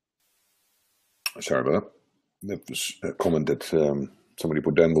 Sorry about that. That was a comment that somebody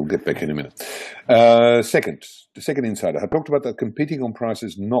put down. We'll get back in a minute. The second insider. I talked about that competing on price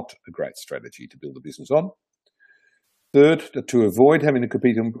is not a great strategy to build a business on. Third, that to avoid having to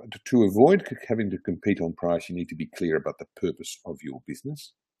compete on price, you need to be clear about the purpose of your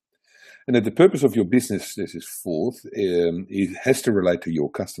business. And that the purpose of your business, this is fourth, it has to relate to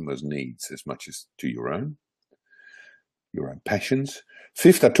your customers' needs as much as to your own passions.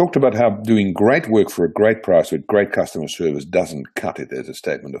 Fifth, I talked about how doing great work for a great price with great customer service doesn't cut it as a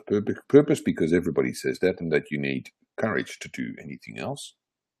statement of purpose, because everybody says that, and that you need courage to do anything else,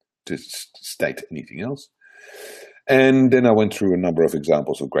 to state anything else. And then I went through a number of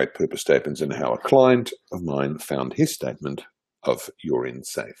examples of great purpose statements and how a client of mine found his statement of "You're in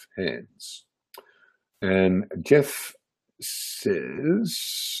safe hands." And Jeff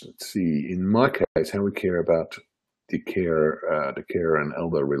says, let's see, in my case, how we care about the carer and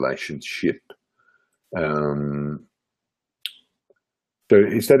elder relationship. So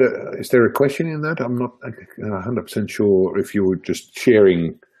is there a question in that? I'm not 100% sure if you were just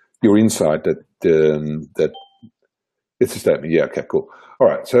sharing your insight that it's a statement. Yeah, okay, cool. All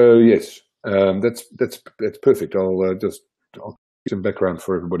right, so yes, that's perfect. I'll give some background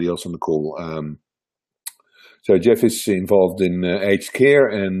for everybody else on the call. So Jeff is involved in aged care,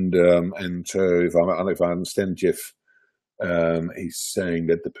 and so if I understand Jeff, he's saying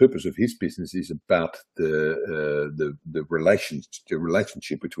that the purpose of his business is about the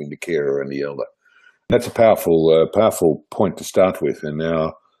relationship between the carer and the elder. That's a powerful point to start with, and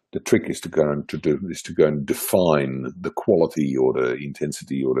now the trick is to go and define the quality or the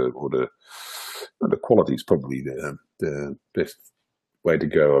intensity or the quality is probably the best way to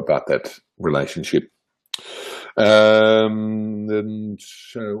go about that relationship. And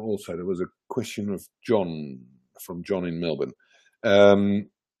so also there was a question of John in Melbourne.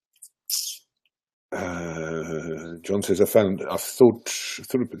 John says, I thought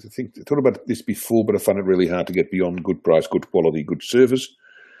about this before, but I found it really hard to get beyond good price, good quality, good service,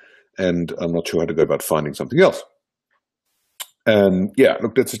 and I'm not sure how to go about finding something else. Yeah,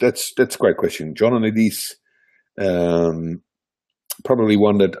 look, that's a great question, John, and it is probably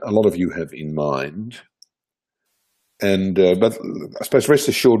one that a lot of you have in mind. And but I suppose rest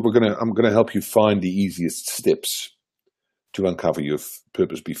assured, I'm gonna help you find the easiest steps to uncover your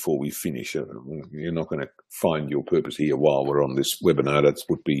purpose before we finish. You're not going to find your purpose here while we're on this webinar. That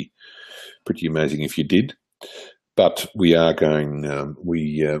would be pretty amazing if you did. But we are going.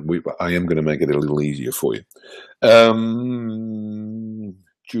 I am going to make it a little easier for you,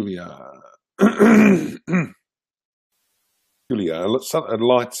 Julia. Julia, a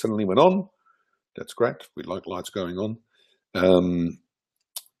light suddenly went on. That's great. We like lights going on.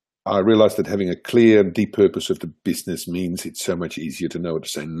 I realized that having a clear, deep purpose of the business means it's so much easier to know what to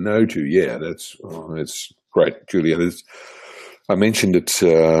say no to. Yeah, that's great, Julia. I mentioned it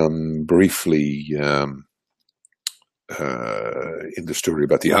briefly in the story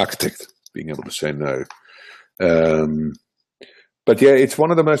about the architect being able to say no. But yeah, it's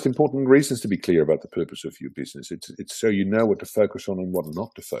one of the most important reasons to be clear about the purpose of your business. It's so you know what to focus on and what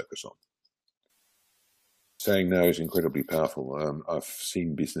not to focus on. Saying no is incredibly powerful. I've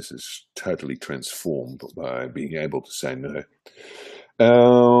seen businesses totally transformed by being able to say no.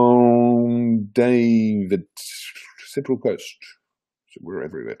 David, Central Coast. So we're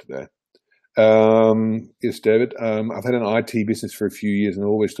everywhere today. Yes, David. I've had an IT business for a few years, and I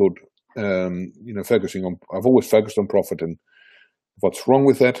always thought, I've always focused on profit. And what's wrong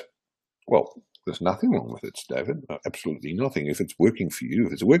with that? Well, there's nothing wrong with it, David. Absolutely nothing. If it's working for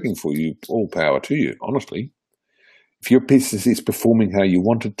you, all power to you, honestly. If your business is performing how you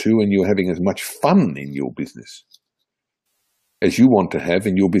want it to and you're having as much fun in your business as you want to have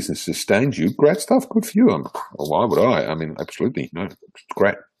and your business sustains you, great stuff, good for you. Well, why would I? I mean, absolutely. No, it's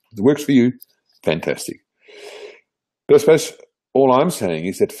great. If it works for you, fantastic. But I suppose all I'm saying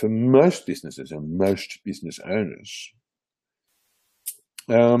is that for most businesses and most business owners,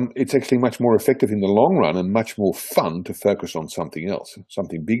 it's actually much more effective in the long run and much more fun to focus on something else,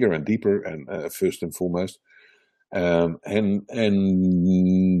 something bigger and deeper, and first and foremost. And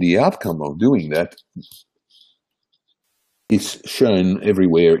the outcome of doing that is shown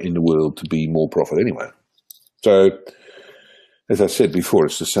everywhere in the world to be more profit anyway. So, as I said before,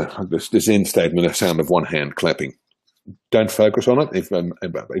 it's the Zen statement, a sound of one hand clapping. Don't focus on it. If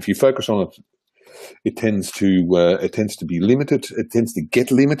you focus on it, it tends to be limited. It tends to get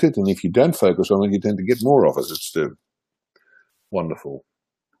limited, and if you don't focus on it, you tend to get more of it. It's the wonderful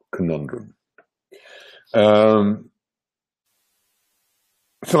conundrum.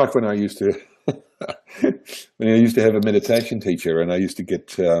 It's like when I used to have a meditation teacher, and I used to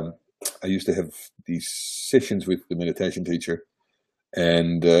get I used to have these sessions with the meditation teacher,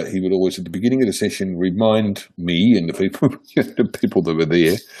 and he would always, at the beginning of the session, remind me and the people, the people that were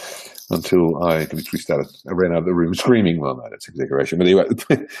there, until I ran out of the room screaming. Well, no, that's exaggeration. But anyway,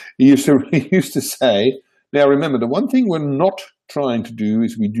 he used to say, now remember, the one thing we're not trying to do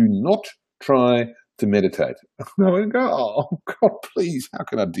is we do not try to meditate. And I would go, oh, God, please, how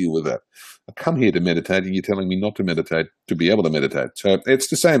can I deal with that? I come here to meditate and you're telling me not to meditate to be able to meditate. So it's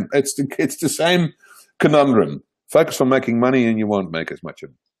the same. It's the same conundrum. Focus on making money and you won't make as much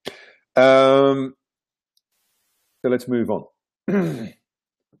of it. So let's move on.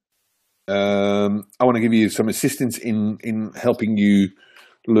 I want to give you some assistance in helping you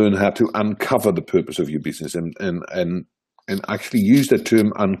learn how to uncover the purpose of your business and actually use that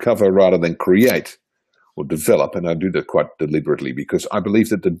term uncover rather than create or develop. And I do that quite deliberately because I believe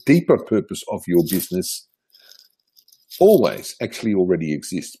that the deeper purpose of your business always actually already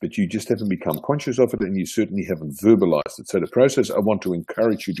exists, but you just haven't become conscious of it and you certainly haven't verbalized it. So the process I want to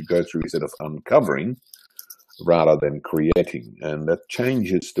encourage you to go through is that of uncovering rather than creating. And that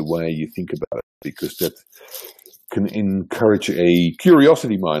changes the way you think about it because that can encourage a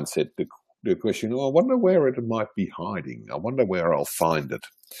curiosity mindset. The question, oh, I wonder where it might be hiding. I wonder where I'll find it.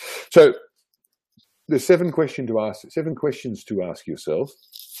 So there's seven questions to ask yourself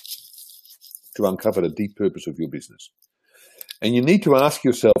to uncover the deep purpose of your business. And you need to ask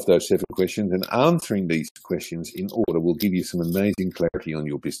yourself those 7 questions, and answering these questions in order will give you some amazing clarity on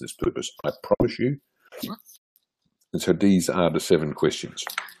your business purpose. I promise you. And so these are the 7 questions.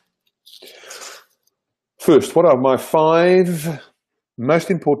 First, what are my 5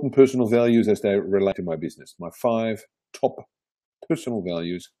 most important personal values as they relate to my business? My 5 top personal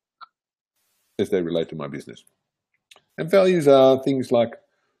values as they relate to my business. And values are things like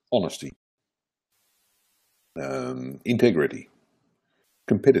honesty, integrity,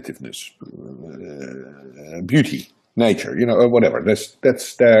 competitiveness, beauty, nature, or whatever.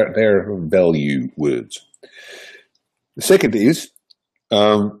 That's their value words. The second is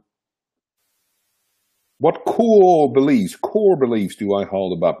what core beliefs do I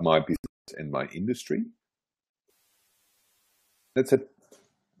hold about my business and my industry?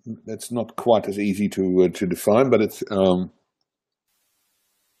 That's not quite as easy to define, but it's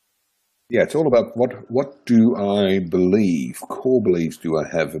it's all about what do I believe, core beliefs do I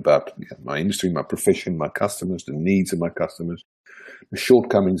have about my industry, my profession, my customers, the needs of my customers, the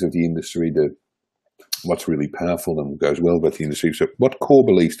shortcomings of the industry, what's really powerful and goes well with the industry. So what core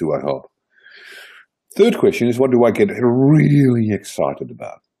beliefs do I hold? Third question is, what do I get really excited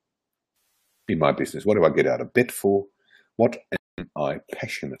about in my business? What do I get out of bed for? What am I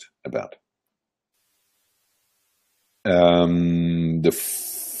passionate about? The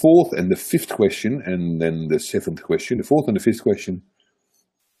fourth and the fifth question, and then the 7th question. The fourth and the 5th question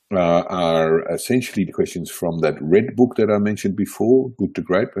are essentially the questions from that red book that I mentioned before, Good to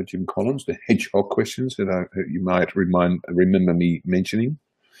Great by Jim Collins, the hedgehog questions that you might remember me mentioning.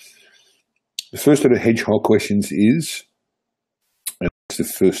 The first of the hedgehog questions is, and it's the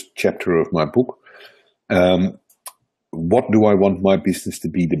first chapter of my book, what do I want my business to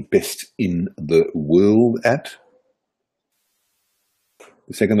be the best in the world at?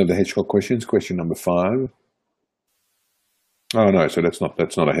 The second of the hedgehog questions, question number 5. Oh no, so that's not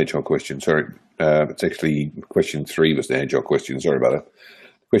a hedgehog question. Sorry, it's actually question 3 was the hedgehog question. Sorry about that.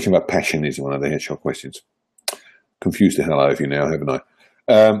 The question about passion is one of the hedgehog questions. Confused the hell out of you now, haven't I?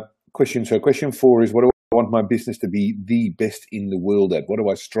 Question 4 is, what do I want my business to be the best in the world at? What do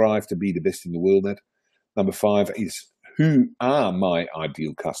I strive to be the best in the world at? Number 5 is, who are my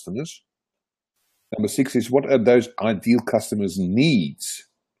ideal customers? Number 6 is, what are those ideal customers' needs?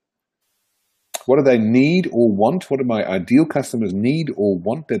 What do they need or want? What do my ideal customers need or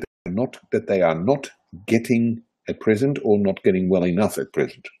want that they are not getting at present, or not getting well enough at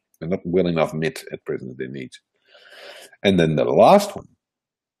present? They're not well enough met at present, their needs. And then the last one,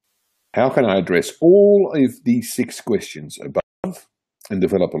 how can I address all of these 6 questions above and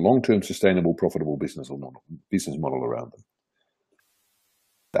develop a long-term, sustainable, profitable business model around them?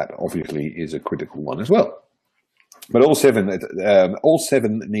 That obviously is a critical one as well. But all 7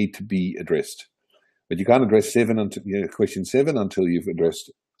 need to be addressed. But you can't address question 7 until you've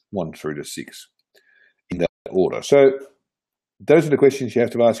addressed 1 through to 6 in that order. So those are the questions you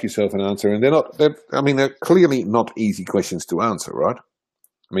have to ask yourself and answer. And they're clearly not easy questions to answer, right?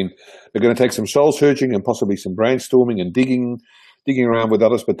 I mean, they're going to take some soul searching and possibly some brainstorming and digging around with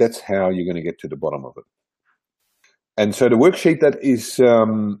others, but that's how you're going to get to the bottom of it. And so the worksheet that is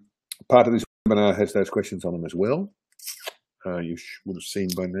part of this webinar has those questions on them as well. You would have seen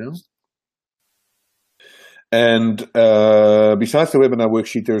by now. And besides the webinar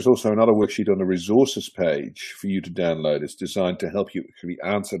worksheet, there is also another worksheet on the resources page for you to download. It's designed to help you actually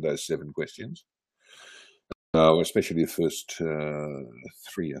answer those 7 questions, especially the first 3,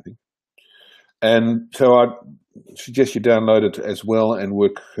 I think. And so I suggest you download it as well and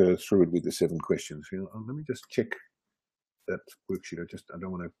work through it with the 7 questions. Let me just check that worksheet. I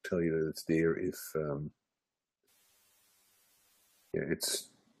don't want to tell you that it's there if it's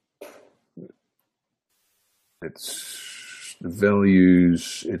the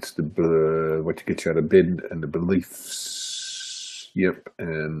values, it's the what you get you out of bed, and the beliefs. Yep,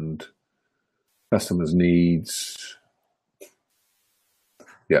 and customers' needs.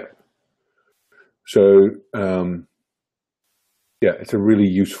 Yeah. So it's a really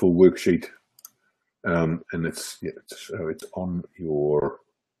useful worksheet, and it's on your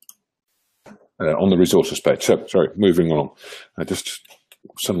on the resources page. So sorry, moving on. I just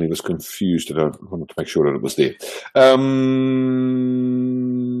suddenly was confused, and I wanted to make sure that it was there.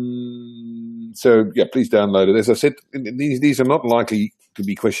 So yeah, please download it. As I said, these are not likely to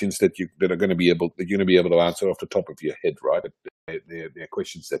be questions that you're going to be able to answer off the top of your head, right? They're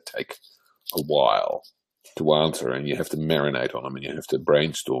questions that take a while to answer, and you have to marinate on them, and you have to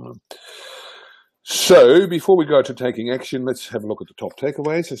brainstorm them. So before we go to taking action, let's have a look at the top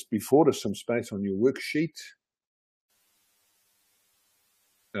takeaways. As before, there's some space on your worksheet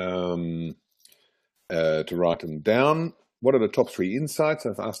to write them down. What are the top 3 insights?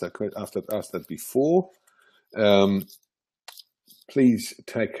 I've asked that before. Please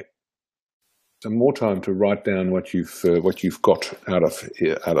take some more time to write down what you've got out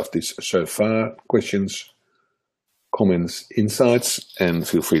of this so far. Questions, comments, insights, and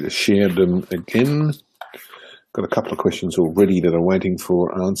feel free to share them again. Got a couple of questions already that are waiting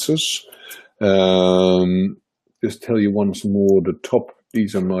for answers. Just tell you once more,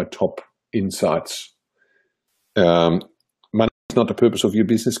 these are my top insights. Money is not the purpose of your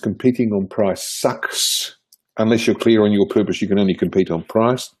business. Competing on price sucks. Unless you're clear on your purpose, you can only compete on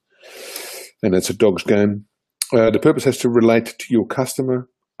price. And that's a dog's game. The purpose has to relate to your customer.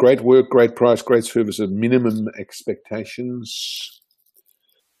 Great work, great price, great service are minimum expectations.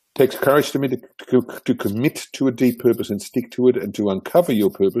 Takes courage to commit to a deep purpose and stick to it, and to uncover your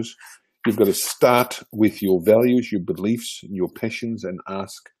purpose. You've got to start with your values, your beliefs, your passions, and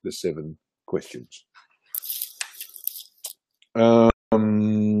ask the 7 questions.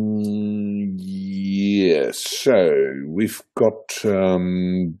 Yes, so we've got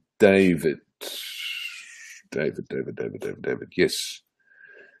David. Yes.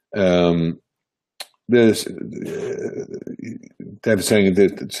 There's David saying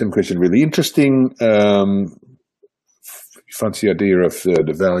that the 7 question really interesting. Fancy idea of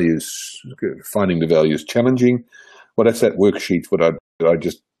the values, finding the values challenging. Well, that's that worksheet. What I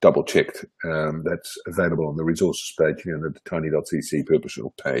just double checked. That's available on the resources page, the tiny.cc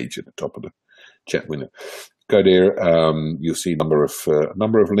purposeful page at the top of the chat window. Go there. You'll see a number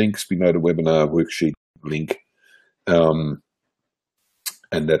of links below the webinar worksheet link, and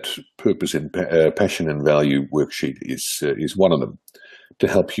that purpose and passion and value worksheet is one of them to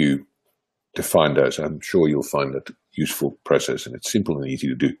help you to find those. I'm sure you'll find that useful process, and it's simple and easy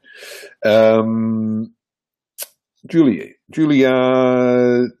to do. Julia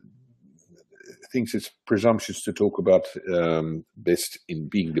thinks it's presumptuous to talk about being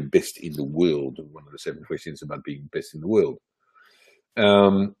the best in the world. One of the 7 questions about being best in the world.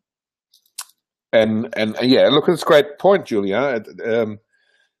 And yeah, look, that's a great point, Julia.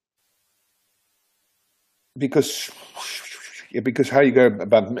 Because how you go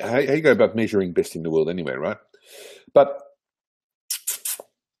about measuring best in the world anyway, right? But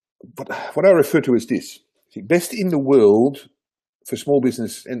what I refer to is this: best in the world for small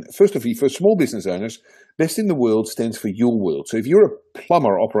business, and first of all, for small business owners, best in the world stands for your world. So if you're a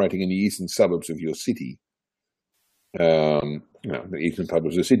plumber operating in the eastern suburbs of your city, the eastern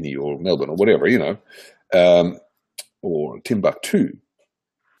suburbs of Sydney or Melbourne or whatever, or Timbuktu,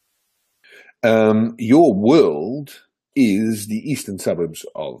 your world is the eastern suburbs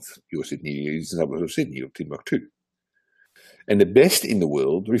of your Sydney, the eastern suburbs of Sydney or Timbuktu. And the best in the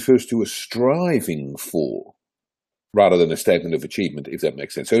world refers to a striving for, rather than a statement of achievement, if that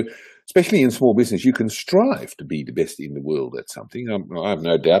makes sense. So especially in small business, you can strive to be the best in the world at something. I have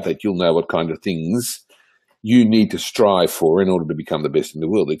no doubt that you'll know what kind of things you need to strive for in order to become the best in the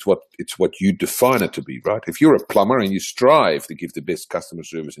world. It's what you define it to be, right? If you're a plumber and you strive to give the best customer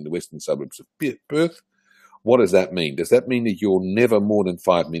service in the western suburbs of Perth, what does that mean? Does that mean that you're never more than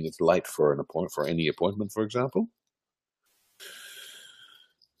 5 minutes late for any appointment, for example?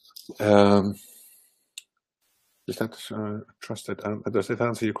 Does that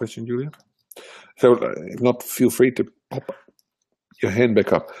answer your question, Julia? So if not, feel free to pop your hand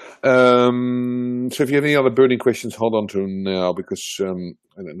back up. So if you have any other burning questions, hold on to them now, because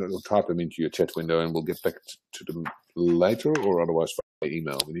I'll type them into your chat window and we'll get back to them later, or otherwise by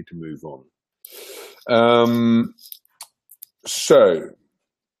email. We need to move on. So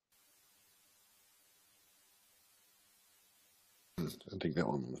I think that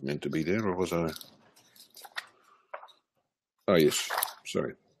one was meant to be there, or was I? Oh yes,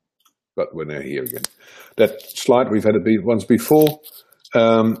 sorry. But we're now here again. That slide, we've had it once before.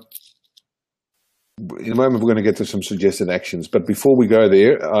 In a moment, we're going to get to some suggested actions. But before we go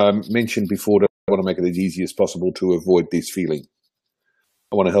there, I mentioned before that I want to make it as easy as possible to avoid this feeling.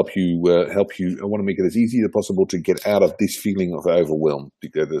 I want to help you. I want to make it as easy as possible to get out of this feeling of overwhelm,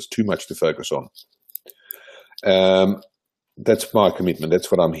 because there's too much to focus on. That's my commitment. That's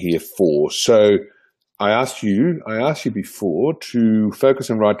what I'm here for. So I asked you before to focus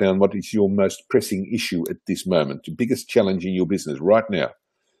and write down what is your most pressing issue at this moment, the biggest challenge in your business right now,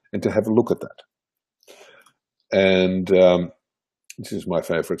 and to have a look at that. And this is my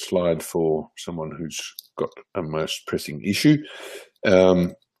favorite slide for someone who's got a most pressing issue.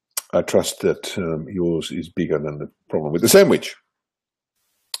 I trust that yours is bigger than the problem with the sandwich.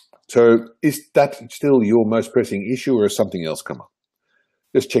 So is that still your most pressing issue, or has something else come up?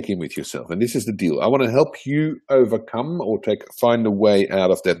 Just check in with yourself. And this is the deal. I want to help you overcome or find a way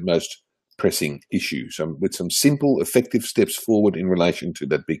out of that most pressing issue. So with some simple, effective steps forward in relation to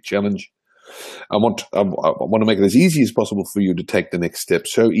that big challenge. I want to make it as easy as possible for you to take the next step.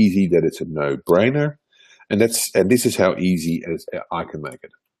 So easy that it's a no-brainer. And this is how easy as I can make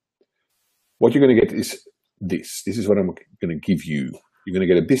it. What you're going to get is this. This is what I'm going to give you. You're going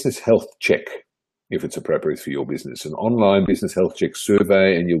to get a business health check, if it's appropriate for your business, an online business health check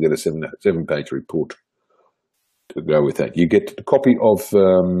survey, and you'll get a seven-page report to go with that. You get a copy of,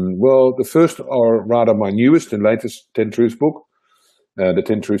 the first, or rather my newest and latest 10 Truths book, the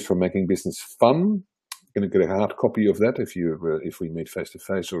 10 Truths for Making Business Fun. You're going to get a hard copy of that if we meet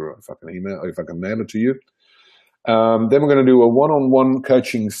face-to-face, or if I can mail it to you. Then we're going to do a one-on-one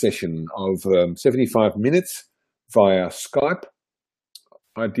coaching session of 75 minutes via Skype,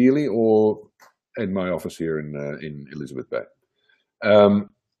 ideally, or in my office here in Elizabeth Bay.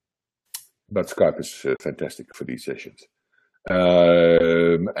 But Skype is fantastic for these sessions.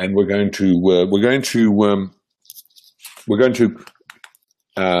 And we're going to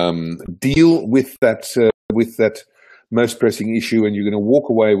deal with that most pressing issue, and you're going to walk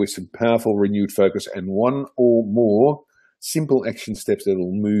away with some powerful renewed focus and one or more simple action steps that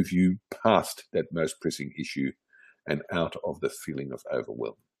will move you past that most pressing issue and out of the feeling of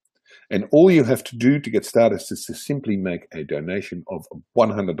overwhelm. And all you have to do to get started is to simply make a donation of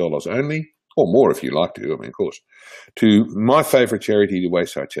 $100 only, or more if you like to, of course, to my favorite charity, the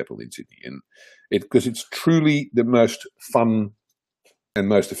Wayside Chapel in Sydney. And because it's truly the most fun and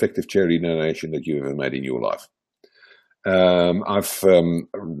most effective charity donation that you've ever made in your life. I've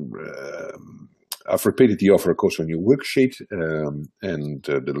repeated the offer, of course, on your worksheet, and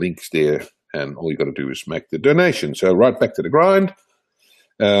the link's there, and all you got to do is make the donation. So right back to the grind.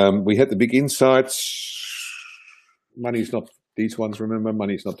 We had the big insights. Money's not these ones, remember,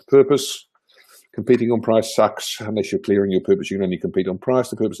 money's not the purpose. Competing on price sucks. Unless you're clear on your purpose, you can only compete on price.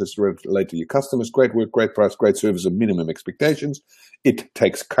 The purpose is to relate to your customers. Great work, great price, great service, and minimum expectations. It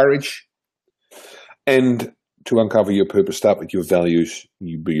takes courage. And to uncover your purpose, start with your values,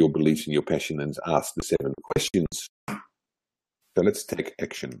 your beliefs, and your passion, and ask the 7 questions. So let's take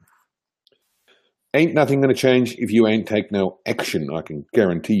action. Ain't nothing going to change if you ain't take no action. I can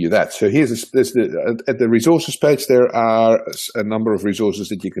guarantee you that. So at the resources page, there are a number of resources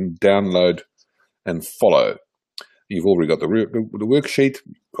that you can download and follow. You've already got the worksheet.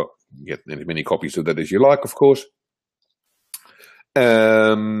 You get as many copies of that as you like, of course.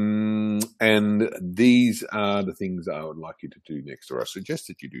 And these are the things I would like you to do next, or I suggest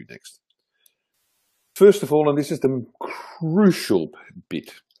that you do next. First of all, and this is the crucial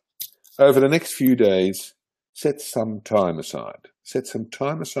bit, over the next few days, set some time aside. Set some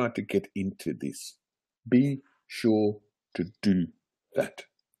time aside to get into this. Be sure to do that.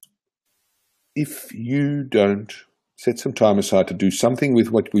 If you don't set some time aside to do something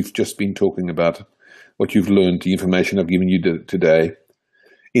with what we've just been talking about, what you've learned, the information I've given you today,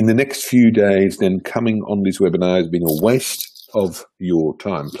 in the next few days, then coming on this webinar has been a waste of your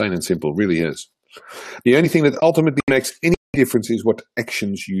time. Plain and simple, really is. The only thing that ultimately makes any difference is what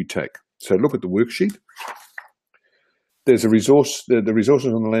actions you take. So look at the worksheet. There's a resource, the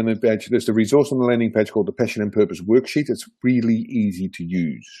resources on the landing page. There's the resource on the landing page called the Passion and Purpose Worksheet. It's really easy to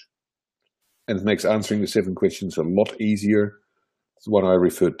use. And it makes answering the 7 questions a lot easier. It's the one I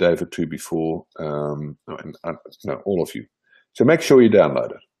referred David to before, no, all of you. So make sure you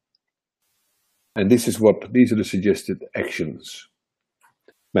download it. And these are the suggested actions.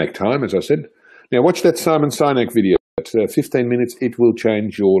 Make time, as I said. Now watch that Simon Sinek video. It's 15 minutes. It will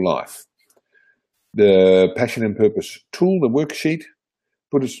change your life. The Passion and Purpose tool, the worksheet,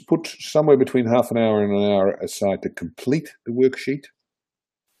 put somewhere between half an hour and an hour aside to complete the worksheet.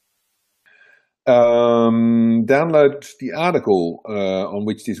 Download the article on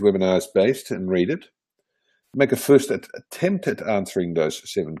which this webinar is based and read it. Make a first attempt at answering those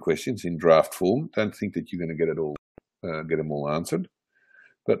 7 questions in draft form. Don't think that you're going to get them all answered,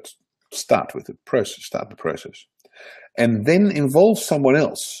 but start with it. Start the process, and then involve someone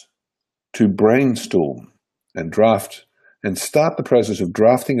else to brainstorm and draft and start the process of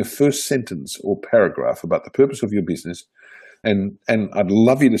drafting a first sentence or paragraph about the purpose of your business. And I'd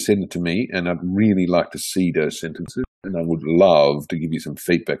love you to send it to me, and I'd really like to see those sentences, and I would love to give you some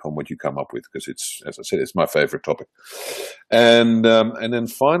feedback on what you come up with, because it's, as I said, it's my favorite topic. And then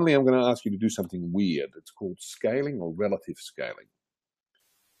finally, I'm going to ask you to do something weird. It's called scaling or relative scaling.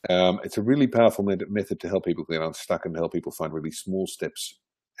 It's a really powerful method to help people get unstuck and help people find really small steps,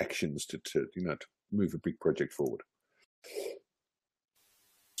 actions to move a big project forward.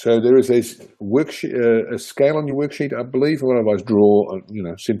 So there is a worksheet, a scale on your worksheet, I believe. Otherwise, draw a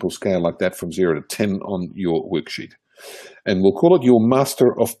simple scale like that from 0 to 10 on your worksheet, and we'll call it your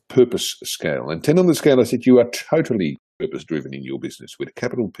Master of Purpose scale. And 10 on the scale is that you are totally purpose-driven in your business with a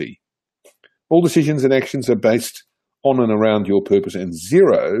capital P. All decisions and actions are based on and around your purpose, and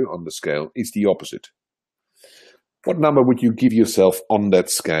 0 on the scale is the opposite. What number would you give yourself on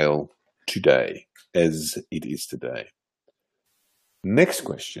that scale today, as it is today? Next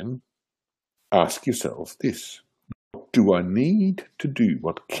question, ask yourself this: what do I need to do?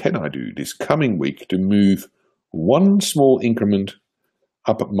 What can I do this coming week to move one small increment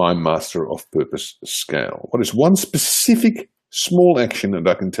up my Master of Purpose scale? What is one specific small action that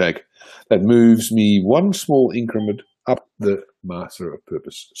I can take that moves me one small increment up the Master of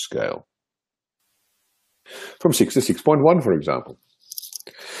Purpose scale? From 6 to 6.1, for example.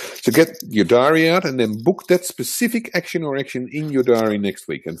 So get your diary out and then book that specific action or action in your diary next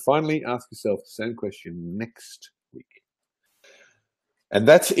week. And finally, ask yourself the same question next week. And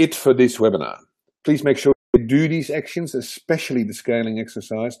that's it for this webinar. Please make sure you do these actions, especially the scaling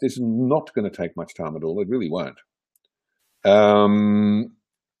exercise. This is not going to take much time at all. It really won't. And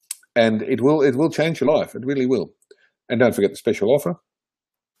it will change your life. It really will. And don't forget the special offer.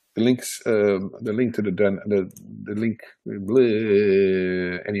 The links, the link to the link.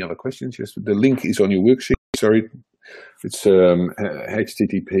 Any other questions? Yes, the link is on your worksheet. Sorry, it's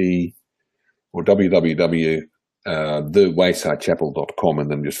http or www.thewaysidechapel.com, and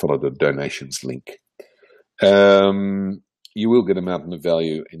then just follow the donations link. You will get a mountain of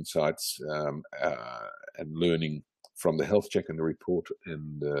value, insights, and learning from the health check and the report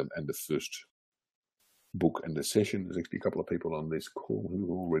and the first book and the session. There's actually a couple of people on this call who've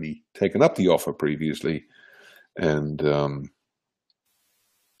already taken up the offer previously, and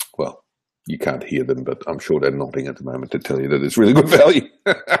well, you can't hear them, but I'm sure they're nodding at the moment to tell you that it's really good value.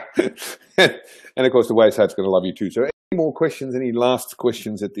 And of course, the Wayside's going to love you too. So, any more questions? Any last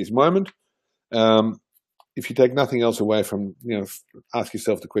questions at this moment? If you take nothing else away from, ask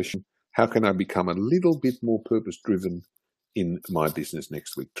yourself the question: how can I become a little bit more purpose-driven in my business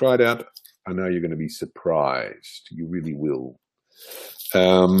next week? Try it out. I know you're going to be surprised. You really will,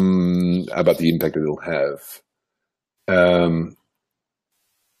 about the impact it will have.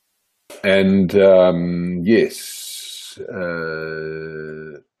 Yes,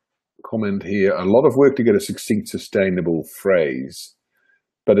 comment here: a lot of work to get a succinct, sustainable phrase,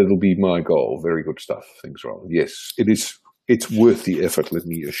 but it'll be my goal. Very good stuff. Thanks, Ron. Yes, it is. It's worth the effort. Let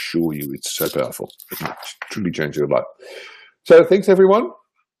me assure you, it's so powerful. It can truly change your life. So thanks, everyone.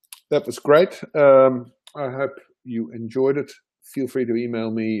 That was great. I hope you enjoyed it. Feel free to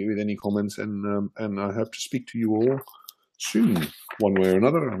email me with any comments, and I hope to speak to you all soon, one way or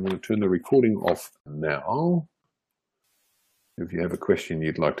another. I'm going to turn the recording off now. If you have a question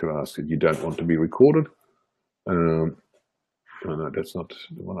you'd like to ask that you don't want to be recorded, oh no, that's not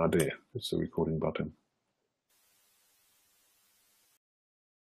the one idea. It's the recording button.